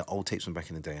know, you hear old tapes from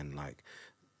back in the day and like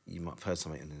you might have heard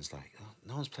something and it's like, oh,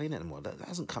 no one's playing it anymore. That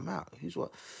hasn't come out. Who's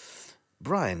what?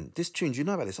 Brian, this tune, do you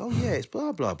know about this? Oh yeah, it's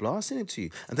blah blah blah. I'll send it to you,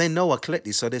 and they know I collect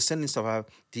these, so they're sending stuff out.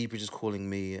 D-Bridge is calling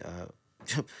me.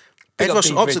 Ed up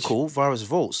Russian D-Bridge. Obstacle, Virus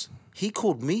Vaults. He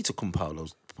called me to compile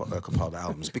the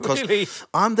albums because Really?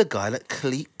 I'm the guy that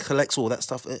collects all that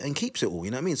stuff and keeps it all.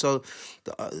 You know what I mean? So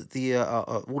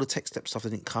all the tech step stuff that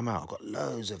didn't come out, I've got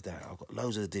loads of that. I've got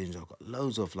loads of the Dinge. I've got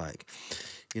loads of like,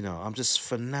 you know, I'm just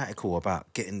fanatical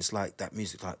about getting this like that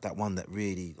music, like that one that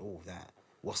really, oh that,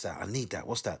 what's that? I need that.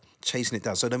 What's that? Chasing it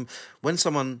down. So then when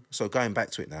someone, so going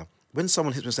back to it now, when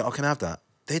someone hits me and says, "Oh, can I have that?"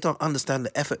 They don't understand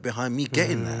the effort behind me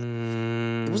getting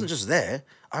that. It wasn't just there.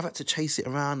 I've had to chase it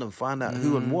around and find out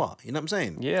who and what. You know what I'm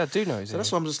saying? Yeah, I do know. So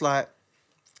that's why I'm just like,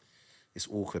 it's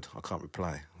awkward. I can't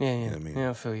reply. Yeah, You know what I mean? yeah,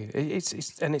 I feel you.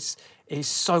 It's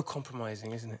so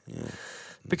compromising, isn't it? Yeah.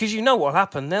 Because you know what'll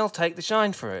happen. They'll take the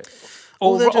shine for it,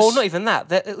 Or or they're just- not even that.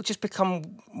 It'll just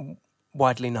become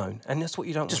widely known, and that's what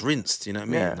you don't Just want. rinsed, you know what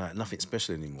I mean? Yeah. Like nothing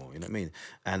special anymore, you know what I mean?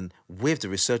 And with the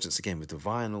resurgence again, with the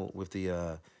vinyl, with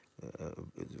the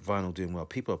vinyl doing well,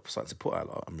 people are starting to put out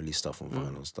like unreleased stuff on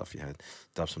vinyl and stuff. You had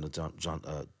dubs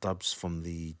from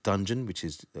the Dungeon, which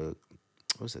is what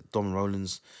was it? Dom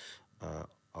Roland's.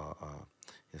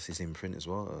 Yes, his imprint as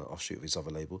well, offshoot of his other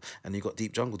label, and you got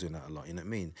Deep Jungle doing that a lot. You know what I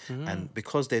mean? And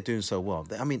because they're doing so well,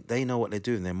 they know what they're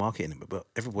doing. They're marketing it, but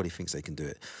everybody thinks they can do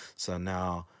it. So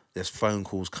now there's phone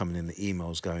calls coming in, the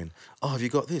emails going, "Oh, have you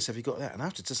got this? Have you got that?" And I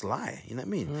have to just lie. You know what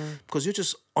I mean? Because you're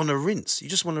just on a rinse. You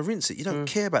just want to rinse it. You don't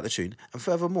care about the tune. And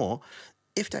furthermore,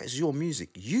 if that is your music,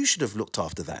 you should have looked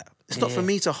after that. It's not for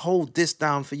me to hold this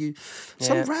down for you.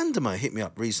 Some randomer hit me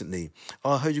up recently.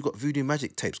 "Oh, I heard you got Voodoo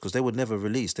Magic tapes," because they were never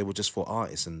released. They were just for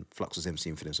artists, and Flux was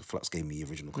emceeing for them, so Flux gave me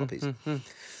original copies.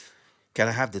 Can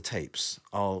I have the tapes?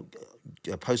 I'll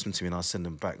post them to me and I'll send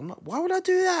them back. I'm like, why would I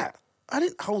do that? I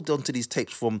didn't hold on to these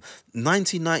tapes from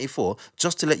 1994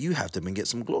 just to let you have them and get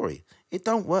some glory. It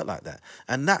don't work like that.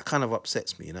 And that kind of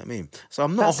upsets me, you know what I mean? So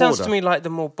I'm not That a sounds hoarder. to me like the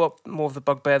more of the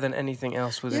bugbear than anything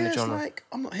else within the It's genre. like,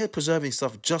 I'm not here preserving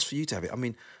stuff just for you to have it. I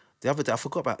mean, the other day, I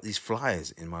forgot about these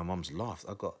flyers in my mum's loft.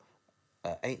 I got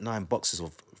 8-9 boxes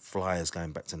of flyers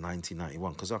going back to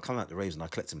 1991 because I come out the raves and I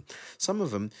collect them. Some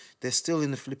of them, they're still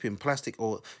in the flipping plastic,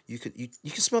 or you can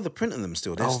smell the print on them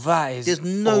still. There's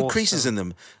no awesome. creases in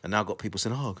them. And now I've got people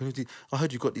saying, "Oh, I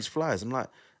heard you got these flyers." I'm like,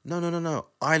 no.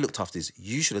 I looked after this.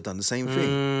 You should have done the same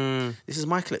thing. This is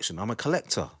my collection. I'm a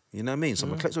collector. You know what I mean? So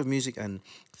I'm a collector of music and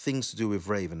things to do with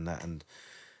rave and that. And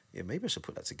yeah, maybe I should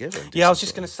put that together. And do Yeah, I was some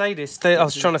just sort going to say this. I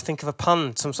was trying to think of a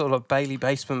pun, some sort of like Bailey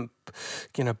Basement,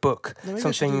 book, maybe I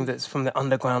should something do- that's from the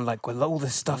underground, like with all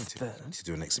this stuff. I need to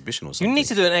do an exhibition or You something. need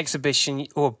to do an exhibition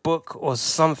or a book or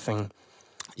something.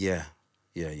 Yeah.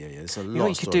 There's a lot You know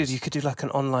what of you could do? stories. You could do like an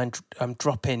online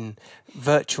drop-in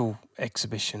virtual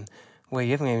exhibition where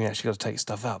you haven't even actually got to take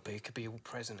stuff out, but it could be all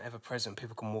present, ever present.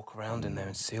 People can walk around in there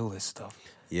and see all this stuff.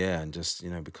 Yeah, and just,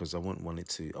 because I want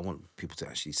people to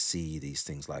actually see these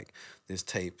things, like this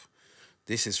tape.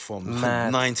 This is from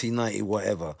Mad. 1990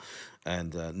 whatever,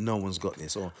 and no one's got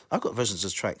this. Or I've got versions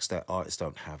of tracks that artists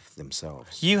don't have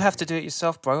themselves. You have to do it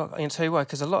yourself, bro. I'm going to tell you why,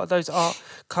 because a lot of those art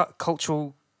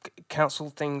cultural council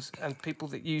things and people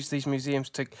that use these museums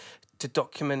to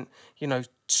document,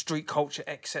 street culture,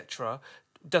 etc.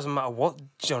 Doesn't matter what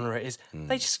genre it is,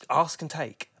 they just ask and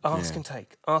take.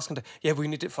 Yeah, we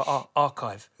need it for our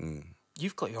archive.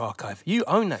 You've got your archive. You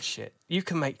own that shit. You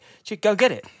can go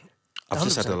get it. I've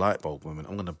just had 100%. a light bulb moment.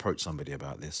 I'm going to approach somebody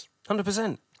about this.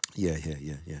 100%. Yeah.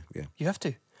 You have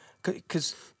to.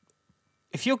 Because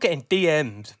if you're getting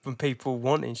DM'd from people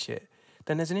wanting shit,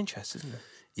 then there's an interest, isn't there?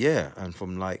 Yeah, and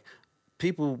from like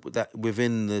people that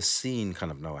within the scene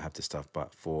kind of know I have this stuff,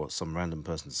 but for some random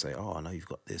person to say, "Oh, I know you've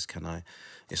got this, can I?"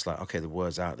 It's like, okay, the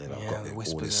word's out there that I've got the all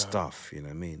whispers this are out. stuff, you know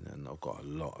what I mean? And I've got a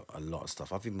lot of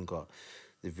stuff. I've even got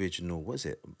the original, what is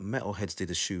it? Metalheadz did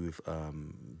a shoe with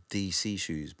DC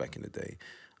shoes back in the day.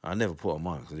 I never put on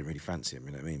mine because I didn't really fancy them,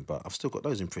 you know what I mean? But I've still got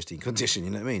those in pristine condition, you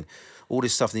know what I mean? All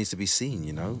this stuff needs to be seen,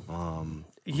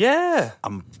 Yeah.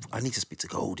 I need to speak to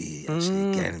Goldie actually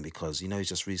again because he's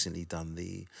just recently done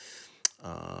the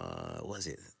what is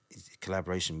it?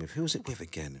 Collaboration with who was it with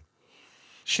again?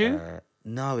 Shoe?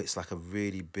 No, it's like a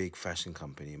really big fashion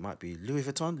company. It might be Louis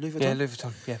Vuitton. Yeah, Louis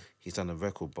Vuitton. Yeah. He's done a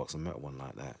record box, a metal one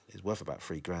like that. It's worth about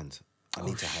 $3,000. I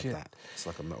need to have shit. that. It's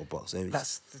like a metal box.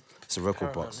 It's a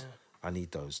record box. yeah. I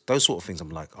need those. Those sort of things. I'm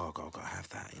like, oh God, I've got to have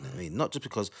that. You know what I mean? Not just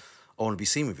because I want to be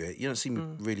seen with it. You don't see me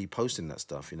really posting that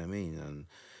stuff. You know what I mean? And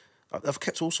I've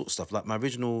kept all sorts of stuff. Like my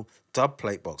original dub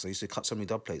plate box. I used to cut so many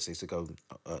dub plates. I used to go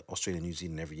Australia, New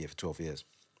Zealand every year for 12 years,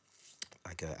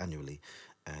 like annually.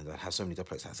 and I have so many dub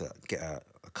plates. I had to get a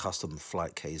custom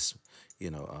flight case, So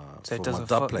it for does my a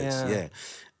dub fu- plates. yeah. Yeah.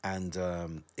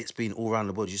 And it's been all around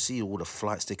the world. You see all the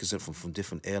flight stickers from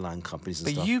different airline companies and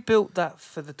But stuff. you built that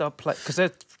for the dub plate because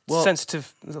they're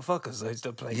sensitive little fuckers. Those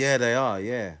dub plates. Yeah, they are.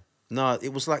 Yeah. No,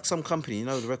 it was like some company.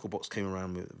 The record box came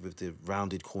around with the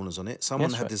rounded corners on it. Someone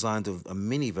Yes, had right. designed a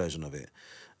mini version of it,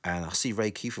 and I see Ray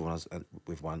Kiefer when I was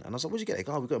with one, and I was like, "Where'd you get it?"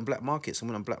 Oh, we got it on black market.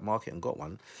 Someone on black market and got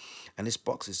one, and this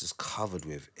box is just covered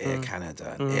with Air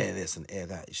Canada and Air this and Air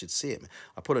that. You should see it.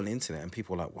 I put it on the internet, and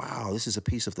people were like, "Wow, this is a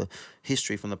piece of the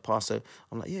history from the past." So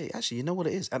I'm like, "Yeah, actually, you know what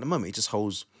it is?" At the moment, it just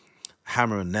holds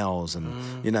hammer and nails, and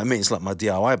you know what I mean. It's like my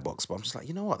DIY box, but I'm just like,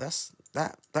 you know what?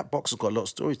 That box has got a lot of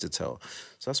stories to tell.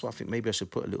 So that's why I think maybe I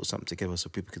should put a little something together so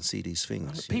people can see these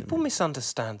things. People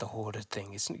misunderstand the hoarded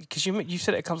thing, isn't it? Because you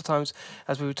said it a couple of times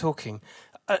as we were talking,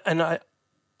 and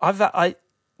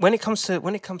when it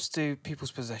comes to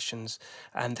people's possessions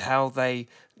and how they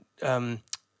and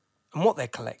what they're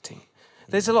collecting,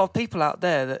 there's a lot of people out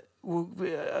there that.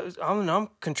 I'm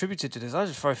contributed to this. I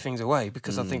just throw things away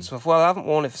because I think to myself, well, I haven't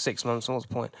worn it for 6 months. So what's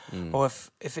the point? Or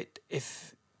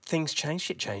if things change,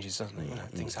 shit changes, doesn't it?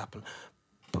 Things happen.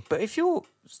 But if you're,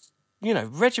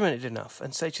 regimented enough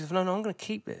and say to yourself, no, I'm going to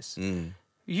keep this.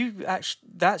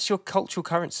 That's your cultural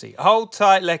currency. Hold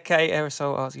tight, Leke,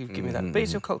 aerosol arts. You give me that. But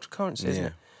it's your cultural currency, isn't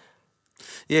it?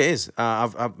 Yeah, it is.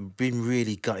 I've been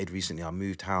really gutted recently. I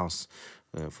moved house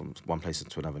from one place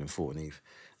to another in Fulton Heath.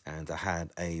 And I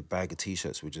had a bag of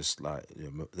T-shirts with just like,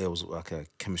 there was like a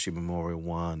chemistry memorial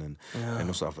one, and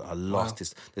also I lost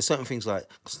this. There's certain things like,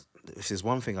 if there's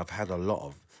one thing I've had a lot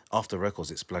of after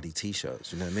records, it's bloody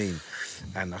T-shirts. You know what I mean?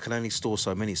 And I can only store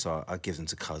so many, so I give them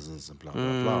to cousins and blah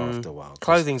blah blah. After a while,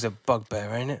 Clothing's a bugbear,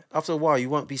 ain't it? After a while, I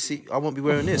won't be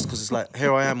wearing this because it's like,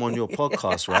 here I am on your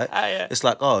podcast, right? Yeah. It's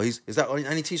like, oh, is that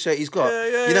any T-shirt he's got?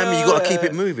 You know what I mean? You got to keep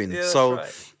it moving. Yeah, so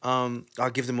that's I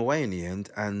give them away in the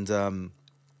end, and.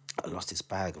 I lost this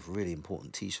bag of really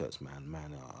important T-shirts, man.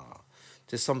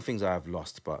 There's some things I've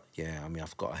lost, but yeah, I mean,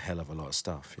 I've got a hell of a lot of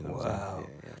stuff. You know what I'm saying?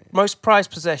 Yeah. Most prized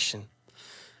possession?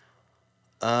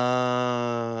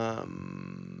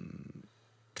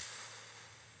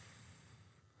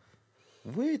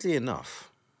 Weirdly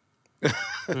enough,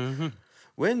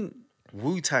 when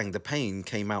Wu-Tang: The Pain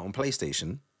came out on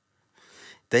PlayStation,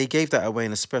 they gave that away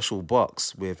in a special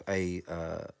box with a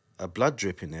blood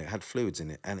drip in there. It had fluids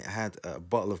in it, and it had a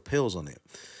bottle of pills on it.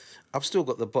 I've still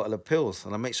got the bottle of pills,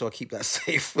 and I make sure I keep that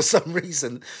safe for some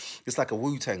reason. It's like a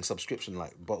Wu-Tang subscription,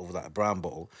 like bottle, like a brown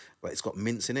bottle, but it's got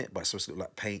mints in it, but it's supposed to look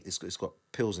like pain. It's got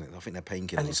pills in it. I think they're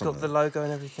painkillers. And it's got the logo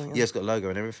and everything. Yeah, it's got a logo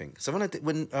and everything. So when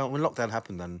lockdown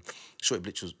happened and Shorty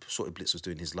Blitz was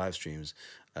doing his live streams,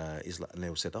 and they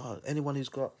all said, "Oh, anyone who's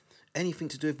got anything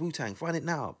to do with Wu-Tang, find it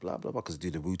now." Blah blah blah, because they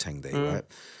do the Wu-Tang Day, right?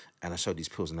 And I showed these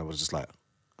pills, and I was just like,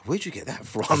 "Where'd you get that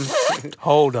from?"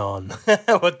 Hold on.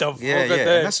 What the fuck? Yeah.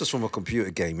 And that's just from a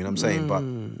computer game, you know what I'm saying? But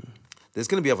there's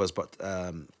going to be others, but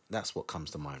that's what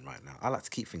comes to mind right now. I like to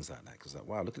keep things like that because, like,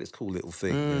 wow, look at this cool little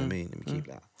thing. You know what I mean? Let me keep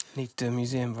that. You need to do a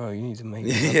museum, bro. You need to make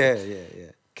Yeah.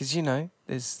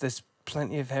 Because, there's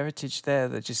plenty of heritage there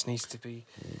that just needs to be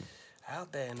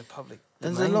out there in the public.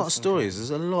 There's a lot of stories.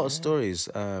 There's a lot of stories.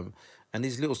 And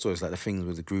these little stories, like the things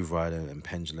with the Groove Rider and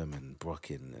Pendulum and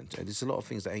Brockin, and there's a lot of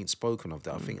things that ain't spoken of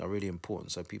that I think are really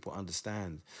important, so people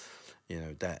understand,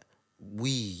 that we,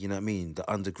 you know what I mean, the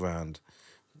underground,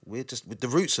 we're just with the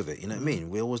roots of it, you know what I mean.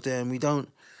 We're always there, and we don't,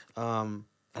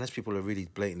 unless people are really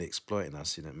blatantly exploiting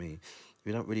us, you know what I mean.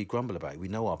 We don't really grumble about it. We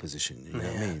know our position, you know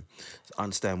what I mean. So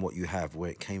understand what you have, where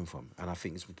it came from, and I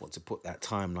think it's important to put that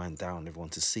timeline down, everyone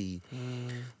to see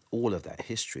all of that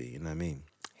history, you know what I mean.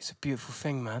 It's a beautiful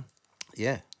thing, man.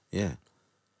 Yeah.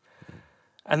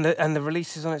 And the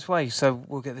release is on its way, so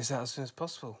we'll get this out as soon as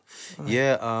possible.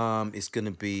 Yeah, it's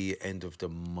gonna be end of the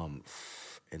month.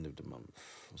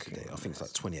 What's the date? I think it's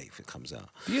like 28th. It comes out.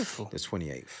 Beautiful. The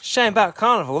 28th. Shame about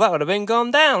Carnival. That would have been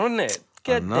gone down, wouldn't it?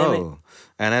 God damn it.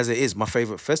 And as it is, my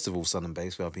favourite festival, Sun and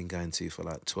Bass, where I've been going to for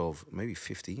like 12, maybe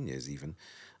 15 years even,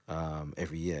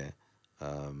 every year.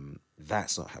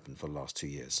 That's not happened for the last 2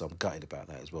 years, so I'm gutted about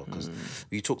that as well. Because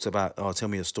you talked about, tell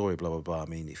me a story, blah blah blah. I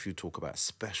mean, if you talk about a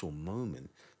special moment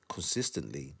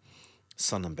consistently,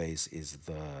 Sun and Bass is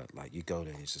you go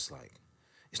there and it's just like,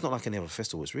 it's not like any other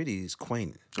festival. It's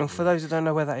quaint. And for those who don't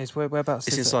know where that is, whereabouts?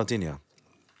 It's in Sardinia.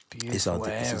 Beautiful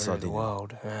area it's in Sardinia. of the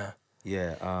world. Yeah.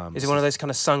 Yeah. Is it one of those kind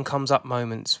of sun comes up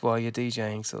moments while you're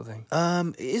DJing sort of thing?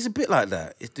 It is a bit like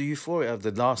that. It's the euphoria of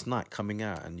the last night coming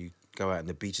out and you go out and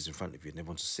the beach is in front of you and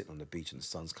everyone's just sitting on the beach and the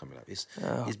sun's coming up. It's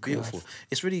beautiful. God.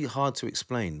 It's really hard to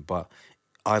explain, but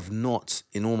I've not,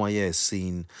 in all my years,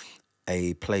 seen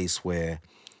a place where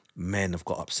men have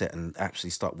got upset and actually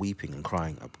start weeping and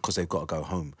crying because they've got to go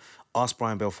home. Ask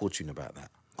Brian Bell Fortune about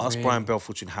that. Ask Brian Bell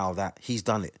Fortune how he's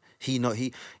done it.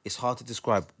 It's hard to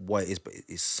describe what it is, but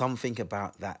it's something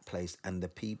about that place and the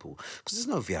people. Because there's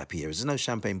no VIP areas, there's no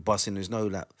champagne busing, there's no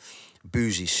like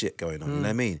bougie shit going on. You know what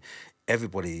I mean?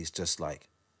 Everybody is just like,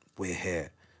 we're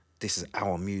here. This is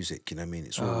our music. You know what I mean?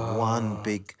 It's all one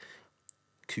big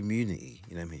community.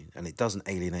 You know what I mean? And it doesn't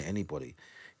alienate anybody. You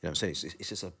know what I'm saying? It's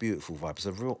just a beautiful vibe. It's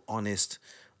a real honest,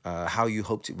 how you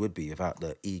hoped it would be without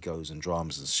the egos and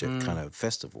dramas and shit kind of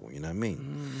festival. You know what I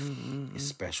mean? It's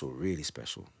special, really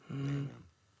special. Yeah, man.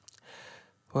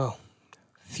 Well,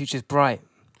 future's bright.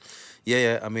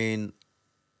 Yeah. I mean,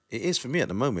 it is for me at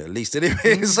the moment, at least. Anyway,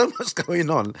 there's so much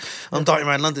going on. I'm darting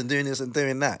around London doing this and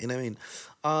doing that. You know what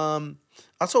I mean?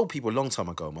 I told people a long time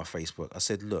ago on my Facebook. I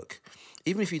said, look,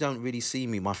 even if you don't really see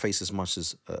me, my face as much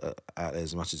as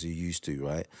you used to,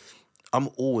 right? I'm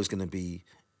always gonna be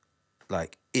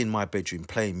like in my bedroom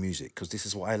playing music because this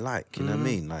is what I like. You know what I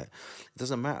mean? Like, it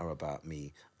doesn't matter about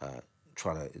me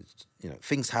trying to, you know,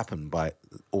 things happen by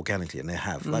organically, and they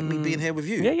have. Like me being here with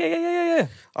you. Yeah.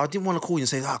 I didn't want to call you and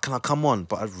say, can I come on?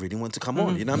 But I really want to come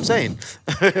on. You know what I'm saying?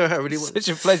 I really want. Such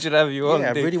a pleasure to have you on.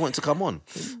 Yeah, dude. I really want to come on.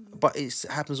 But it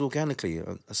happens organically.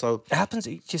 So it happens.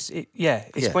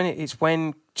 It's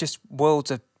when just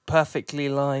worlds are perfectly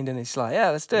aligned, and it's like,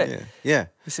 let's do it. Yeah.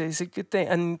 It's a good thing,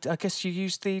 and I guess you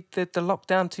use the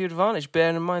lockdown to your advantage,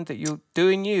 bearing in mind that you're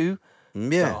doing you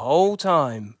the whole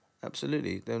time.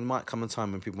 Absolutely. There might come a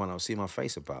time when people want to see my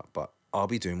face about, but I'll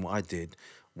be doing what I did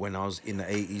when I was in the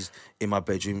 80s in my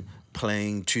bedroom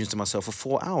playing tunes to myself for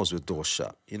 4 hours with doors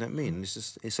shut. You know what I mean?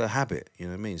 It's a habit. You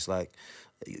know what I mean? It's like,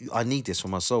 I need this for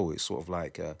my soul. It's sort of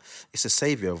like, it's a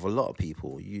saviour of a lot of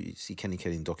people. You see Kenny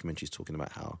Kelly in documentaries talking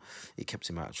about how it kept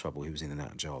him out of trouble. He was in and out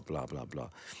of jail, blah, blah, blah.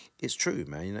 It's true,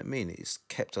 man. You know what I mean? It's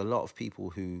kept a lot of people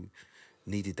who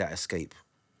needed that escape,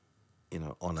 you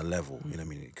know, on a level. You know what I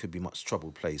mean? It could be much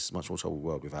troubled place, much more troubled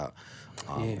world without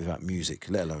music,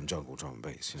 let alone jungle, drum and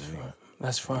bass. You know what I mean?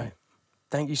 That's right.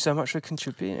 Thank you so much for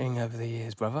contributing over the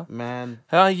years, brother. Man.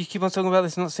 You keep on talking about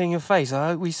this, not seeing your face. I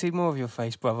hope we see more of your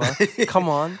face, brother. Come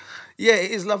on. Yeah,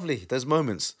 it is lovely. There's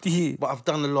moments. Yeah. But I've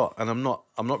done a lot, and I'm not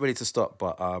ready to stop,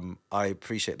 but I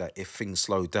appreciate that if things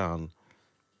slow down,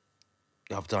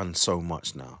 I've done so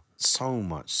much now. So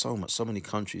many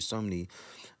countries, so many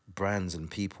brands and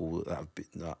people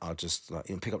that are just like,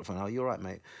 you know, pick up the phone, oh, you're right,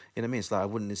 mate. You know what I mean? It's like I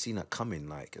wouldn't have seen that coming.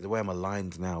 Like the way I'm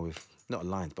aligned now with, not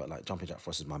aligned, but like Jumping Jack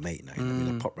Frost is my mate now. You know what I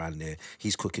mean? I pop round there,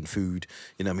 he's cooking food.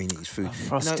 You know what I mean? He eats food. Oh,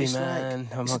 Frosty, you know, man.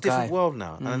 Like, it's a different world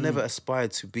now, and I never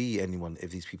aspired to be any one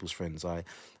of these people's friends.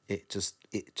 It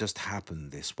just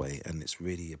happened this way, and it's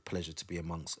really a pleasure to be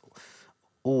amongst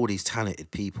all these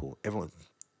talented people. Everyone.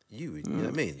 You know what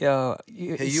I mean? Yeah,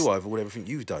 here you are with everything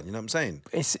you've done. You know what I'm saying?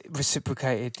 It's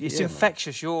reciprocated. It's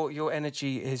infectious. Man. Your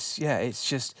energy is it's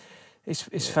just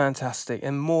it's fantastic,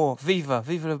 and more. Viva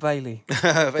la Bailey.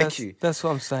 Thank you. That's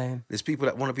what I'm saying. There's people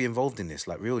that want to be involved in this,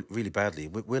 like really badly.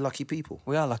 We're lucky people.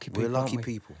 We are lucky people. We're lucky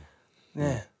people.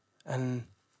 Yeah, and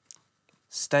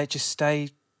stay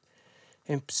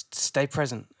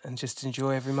present and just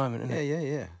enjoy every moment.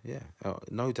 Innit? Yeah.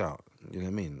 No doubt. You know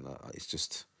what I mean? It's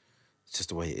just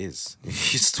the way it is.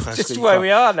 Just the way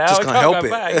we are now. Just can't help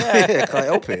it. Yeah, can't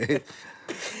help it.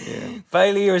 Yeah.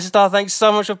 Bailey, you're a star. Thanks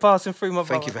so much for passing through, my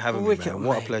brother. Thank you for having me, man.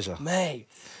 What a pleasure. Mate,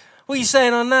 what are you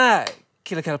saying on that?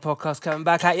 Killer Podcast coming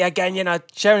back at you again. You know,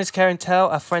 sharing is caring. Tell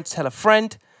a friend to tell a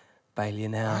friend. Bailey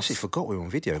in the house. I actually forgot we were on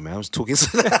video, man. I was talking.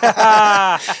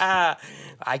 I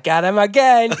got him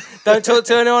again. Don't talk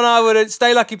to anyone I wouldn't.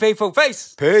 Stay lucky, people.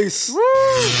 Peace. Peace. Woo!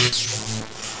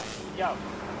 Yo.